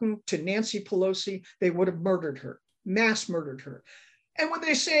have gotten to Nancy Pelosi, they would have murdered her, mass murdered her. And when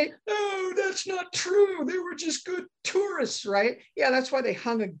they say, oh, that's not true, they were just good tourists, right? Yeah, that's why they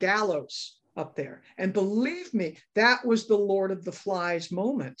hung a gallows up there. And believe me, that was the Lord of the Flies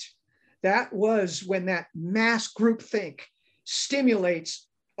moment. That was when that mass groupthink stimulates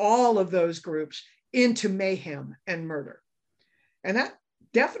all of those groups into mayhem and murder. And that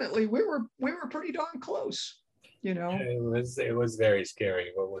definitely, we were pretty darn close. It was very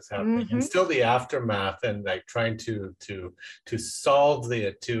scary what was happening, and still the aftermath, and like trying to solve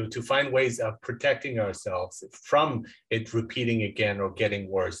to find ways of protecting ourselves from it repeating again or getting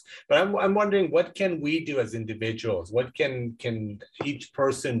worse. But I'm wondering, what can we do as individuals? What can each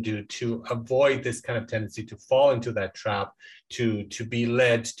person do to avoid this kind of tendency to fall into that trap, to be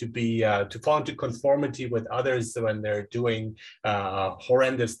led, to fall into conformity with others when they're doing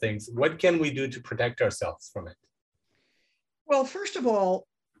horrendous things? What can we do to protect ourselves from it? Well, first of all,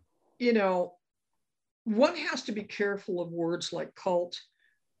 one has to be careful of words like cult,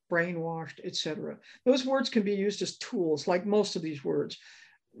 brainwashed, etc. Those words can be used as tools, like most of these words.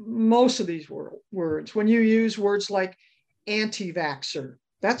 When you use words like anti-vaxxer,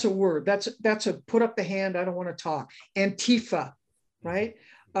 that's a word. That's a put up the hand, I don't want to talk. Antifa, right?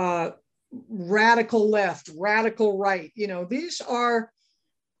 Radical left, radical right. These are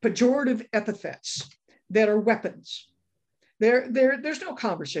pejorative epithets that are weapons. There's no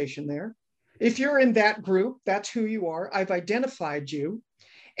conversation there. If you're in that group, that's who you are. I've identified you,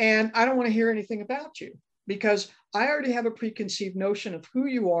 and I don't want to hear anything about you because I already have a preconceived notion of who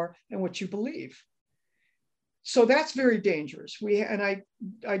you are and what you believe. So that's very dangerous.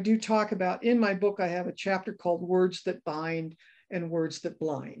 I do talk about, in my book, I have a chapter called Words That Bind and Words That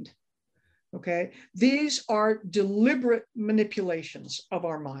Blind. Okay. These are deliberate manipulations of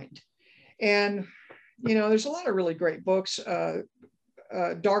our mind. And there's a lot of really great books.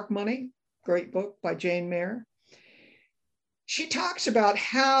 Dark Money, great book by Jane Mayer. She talks about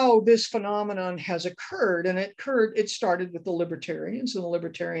how this phenomenon has occurred, and it started with the libertarians, and the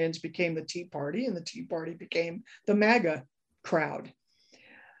libertarians became the Tea Party, and the Tea Party became the MAGA crowd.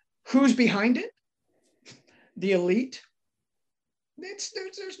 Who's behind it? the elite.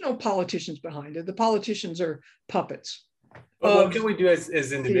 There's no politicians behind it. The politicians are puppets. But what can we do as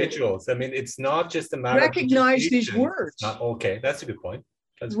individuals? I mean, it's not just a matter recognize of these words. Okay, that's a good point.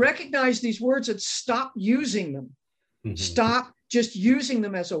 Recognize these words and stop using them. Mm-hmm. Stop just using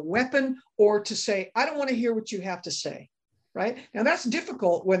them as a weapon or to say, I don't want to hear what you have to say. Right? Now that's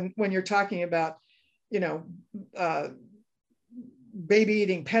difficult when you're talking about, baby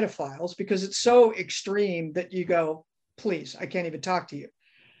eating pedophiles, because it's so extreme that you go, please, I can't even talk to you.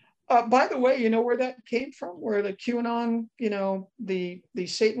 By the way, you know where that came from? Where the QAnon, the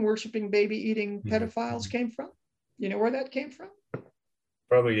Satan worshiping baby eating pedophiles came from? You know where that came from?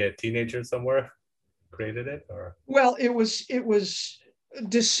 Probably a teenager somewhere created it, or well, it was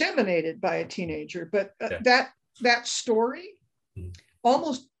disseminated by a teenager, but that story,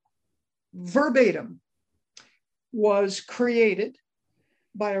 almost verbatim, was created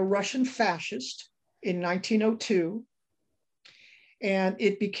by a Russian fascist in 1902. And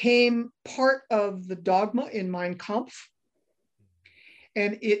it became part of the dogma in Mein Kampf.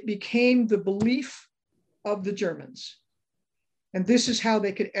 And it became the belief of the Germans. And this is how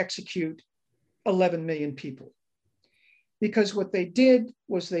they could execute 11 million people. Because what they did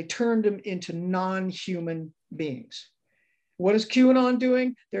was they turned them into non-human beings. What is QAnon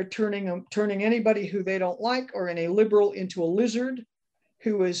doing? They're turning anybody who they don't like or any liberal into a lizard,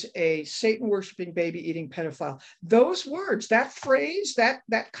 who is a Satan worshiping baby eating pedophile. Those words, that phrase, that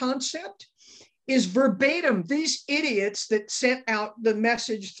concept is verbatim. These idiots that sent out the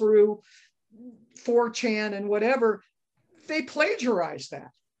message through 4chan and whatever, they plagiarized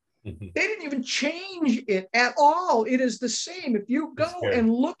that. Mm-hmm. They didn't even change it at all. It is the same. If you go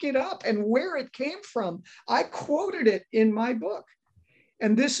and look it up and where it came from, I quoted it in my book.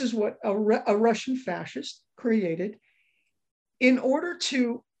 And this is what a Russian fascist created in order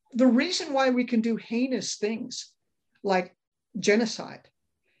to, the reason why we can do heinous things like genocide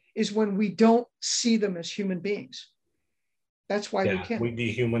is when we don't see them as human beings. That's why we can. We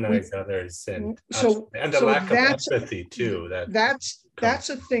dehumanize others, and the lack of empathy too. That's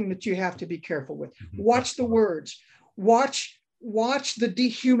a thing that you have to be careful with. Watch the words. Watch the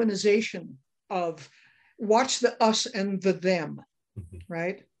dehumanization of. Watch the us and the them.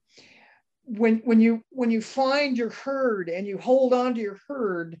 Right. When you find your herd and you hold on to your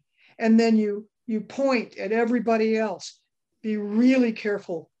herd, and then you point at everybody else, be really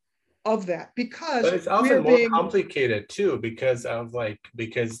careful of that, because but it's often more complicated too, because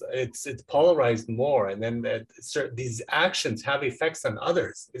it's polarized more, and then these actions have effects on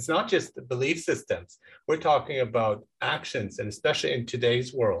others. It's not just the belief systems. We're talking about actions, and especially in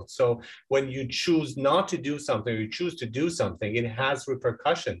today's world. So when you choose not to do something, or you choose to do something, it has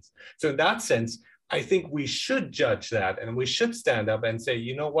repercussions. So in that sense, I think we should judge that, and we should stand up and say,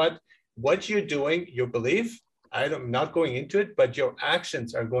 you know what you're doing, your belief, I'm not going into it, but your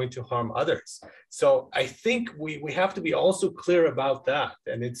actions are going to harm others. So I think we have to be also clear about that.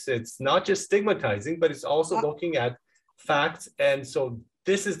 And it's not just stigmatizing, but it's also looking at facts. And so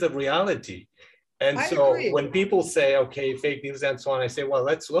this is the reality. And I agree. When people say, okay, fake news and so on, I say, well,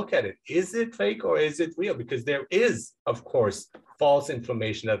 let's look at it. Is it fake or is it real? Because there is, of course, false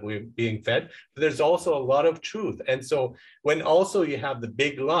information that we're being fed, but there's also a lot of truth. And so when also you have the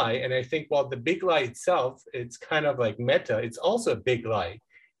big lie, and I think, well, the big lie itself, it's kind of like meta, it's also a big lie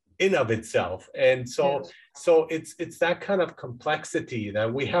in of itself. And so it's that kind of complexity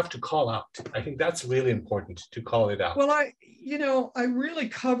that we have to call out. I think that's really important to call it out. Well, I really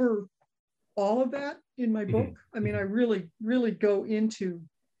cover all of that in my book. I mean, I really, really go into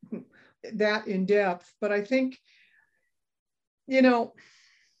that in depth, but I think,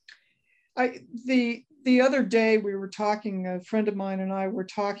 the other day we were talking, a friend of mine and I were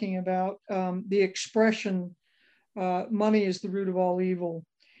talking about the expression, money is the root of all evil.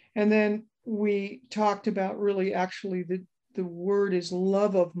 And then we talked about really actually the word is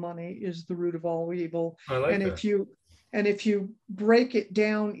love of money is the root of all evil. I like and that. if you break it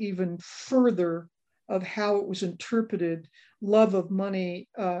down even further of how it was interpreted, love of money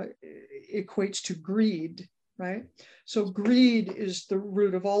equates to greed, right? So greed is the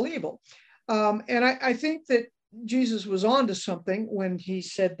root of all evil. And I think that Jesus was onto something when he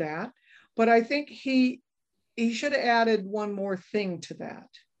said that, but I think he should have added one more thing to that.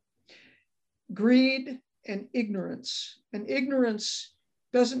 Greed and ignorance. And ignorance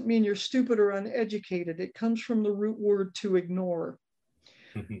doesn't mean you're stupid or uneducated. It comes from the root word to ignore,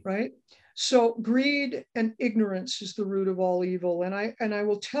 right? So greed and ignorance is the root of all evil. And I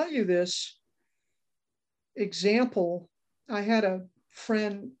will tell you this example. I had a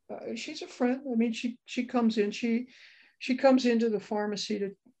friend, she's a friend. I mean, she comes in, she comes into the pharmacy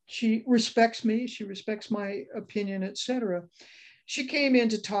she respects me, she respects my opinion, etc. She came in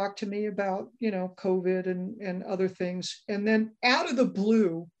to talk to me about, COVID and other things. And then out of the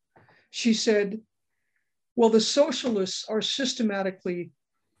blue, she said, well, the socialists are systematically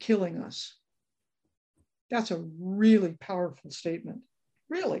killing us. That's a really powerful statement.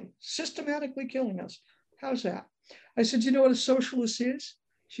 Really, systematically killing us. How's that? I said, you know what a socialist is?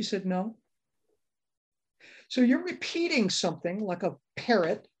 She said, no. So you're repeating something like a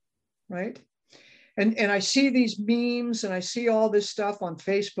parrot, right? And I see these memes and I see all this stuff on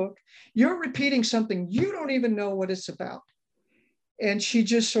Facebook. You're repeating something you don't even know what it's about. And she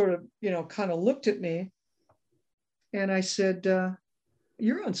just sort of, kind of looked at me. And I said,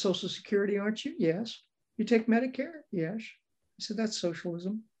 you're on Social Security, aren't you? Yes. You take Medicare? Yes. I said, that's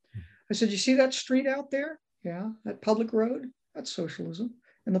socialism. I said, you see that street out there? Yeah. That public road? That's socialism.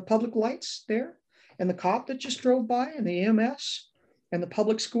 And the public lights there? And the cop that just drove by and the EMS and the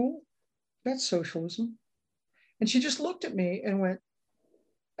public school? That's socialism. And she just looked at me and went,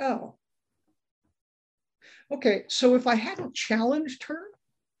 oh. Okay, so if I hadn't challenged her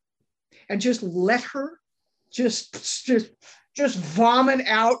and just let her just vomit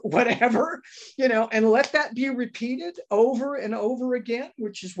out whatever, and let that be repeated over and over again,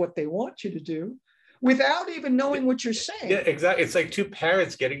 which is what they want you to do, without even knowing what you're saying. Yeah, exactly. It's like two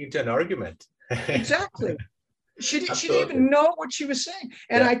parents getting into an argument. Exactly. She didn't even know what she was saying.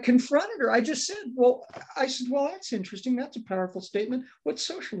 And I confronted her. I just said, well, that's interesting. That's a powerful statement. What's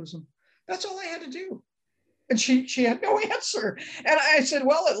socialism? That's all I had to do. And she had no answer. And I said,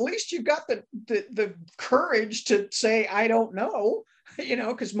 well, at least you got the courage to say, I don't know,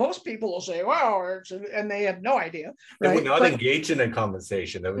 because most people will say, wow, and they have no idea. Right? They would not engage in a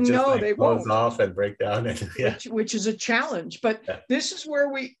conversation. They would just they close off and break down. Which is a challenge. But this is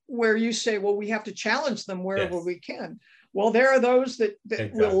where you say, well, we have to challenge them wherever we can. Well, there are those that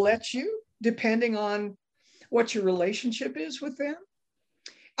will let you, depending on what your relationship is with them.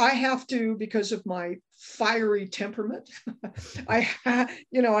 I have to, because of my fiery temperament, I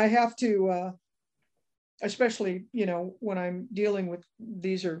have to, especially, when I'm dealing with,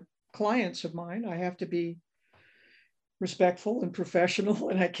 these are clients of mine, I have to be respectful and professional,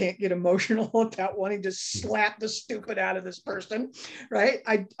 and I can't get emotional about wanting to slap the stupid out of this person, right?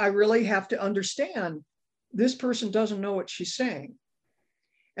 I really have to understand this person doesn't know what she's saying.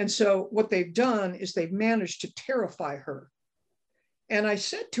 And so what they've done is they've managed to terrify her. And I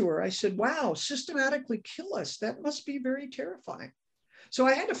said to her, I said, wow, systematically kill us. That must be very terrifying. So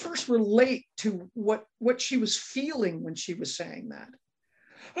I had to first relate to what she was feeling when she was saying that.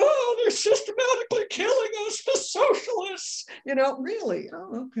 Oh, they're systematically killing us, the socialists. Really?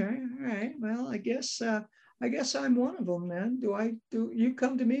 Oh, okay. All right. Well, I guess I'm one of them then. Do you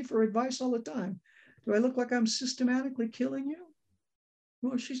come to me for advice all the time? Do I look like I'm systematically killing you?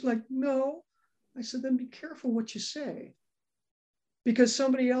 Well, she's like, no. I said, then be careful what you say. Because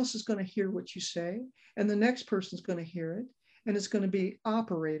somebody else is going to hear what you say, and the next person's going to hear it, and it's going to be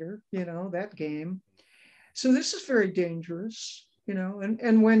operator, that game. So this is very dangerous,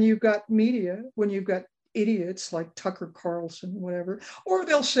 and when you've got media, when you've got idiots like Tucker Carlson, whatever, or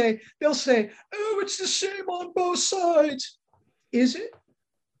they'll say, oh, it's the same on both sides. Is it?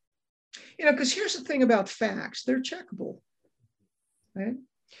 Because here's the thing about facts, they're checkable, right?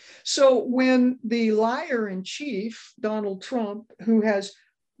 So when the liar in chief, Donald Trump, who has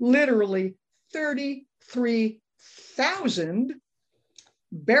literally 33,000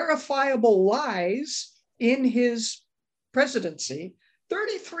 verifiable lies in his presidency,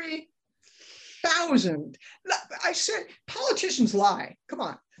 33,000. I said, politicians lie. Come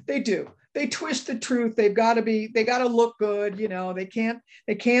on, they do. They twist the truth. They got to look good. They can't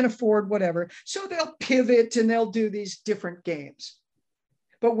afford whatever. So they'll pivot and they'll do these different games.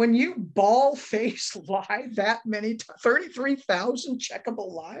 But when you ball-faced lie that many, 33,000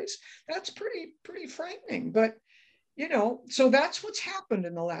 checkable lies, that's pretty frightening. But, so that's what's happened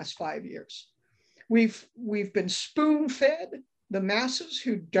in the last 5 years. We've been spoon-fed the masses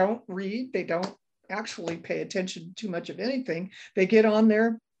who don't read. They don't actually pay attention to too much of anything. They get on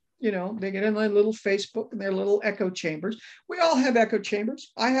their, they get in their little Facebook and their little echo chambers. We all have echo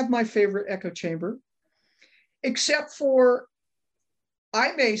chambers. I have my favorite echo chamber, except for,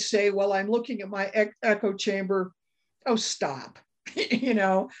 I may say, well, I'm looking at my echo chamber. Oh, stop.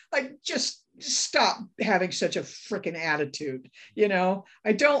 Just stop having such a freaking attitude.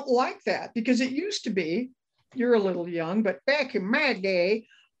 I don't like that, because it used to be, you're a little young, but back in my day,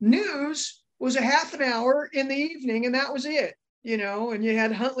 news was a half an hour in the evening and that was it. And you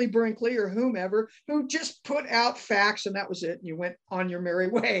had Huntley Brinkley or whomever who just put out facts and that was it. And you went on your merry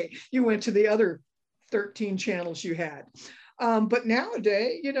way. You went to the other 13 channels you had. But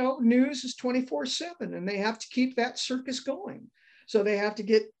nowadays, you know, news is 24/7 and they have to keep that circus going. So they have to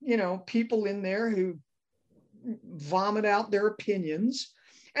get, you know, people in there who vomit out their opinions.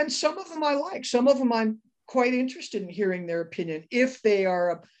 And some of them I like, some of them I'm quite interested in hearing their opinion. If they are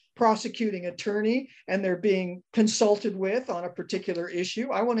a prosecuting attorney and they're being consulted with on a particular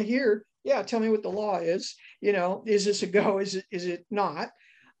issue, I want to hear, yeah, tell me what the law is. You know, is this a go? Is it not?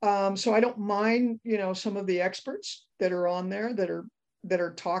 So I don't mind, you know, some of the experts that are on there that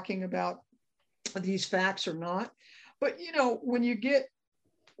are talking about these facts or not. But you know, when you get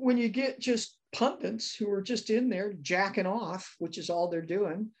just pundits who are just in there jacking off, which is all they're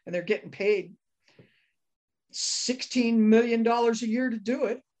doing, and they're getting paid $16 million a year to do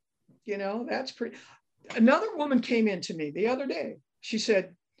it, you know, that's pretty. Another woman came in to me the other day. She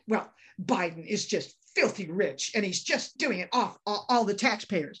said, well, Biden is just filthy rich and he's just doing it off all the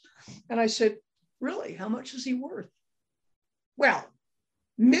taxpayers. And I said, really, how much is he worth? Well,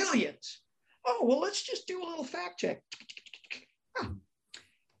 millions. Oh, well, let's just do a little fact check.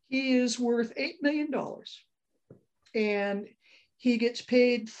 He is worth $8 million and he gets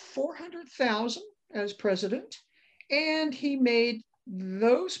paid $400,000 as president, and he made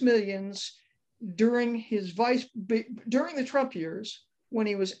those millions during the Trump years when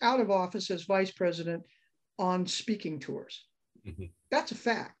he was out of office as vice president on speaking tours. Mm-hmm. That's a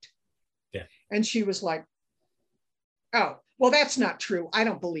fact. Yeah. And she was like, oh, well, that's not true. I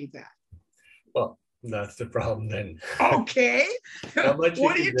don't believe that. Well, that's the problem then. Okay. What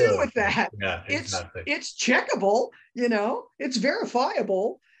do you do with that? Yeah, exactly. It's checkable, you know, it's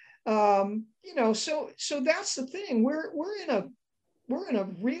verifiable. You know, so that's the thing. We're in a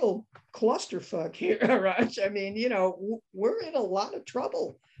real clusterfuck here, Raj. I mean, you know, we're in a lot of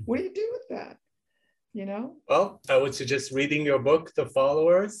trouble. What do you do with that? You know? Well, I would suggest reading your book, The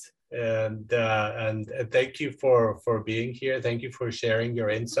Followers, and thank you for being here. Thank you for sharing your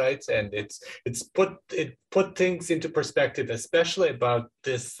insights, and it put things into perspective, especially about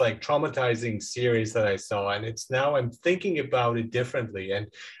this like traumatizing series that I saw. And it's now I'm thinking about it differently, and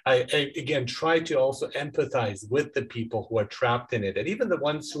I again try to also empathize with the people who are trapped in it, and even the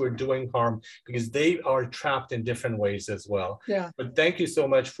ones who are doing harm, because they are trapped in different ways as well. Yeah. But thank you so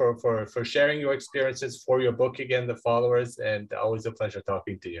much for sharing your experiences, for your book again, The Followers, and always a pleasure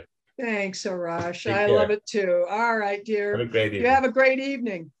talking to you. Thanks, Arash. I love it too. All right, dear. Have a great evening. You have a great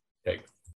evening. Thanks.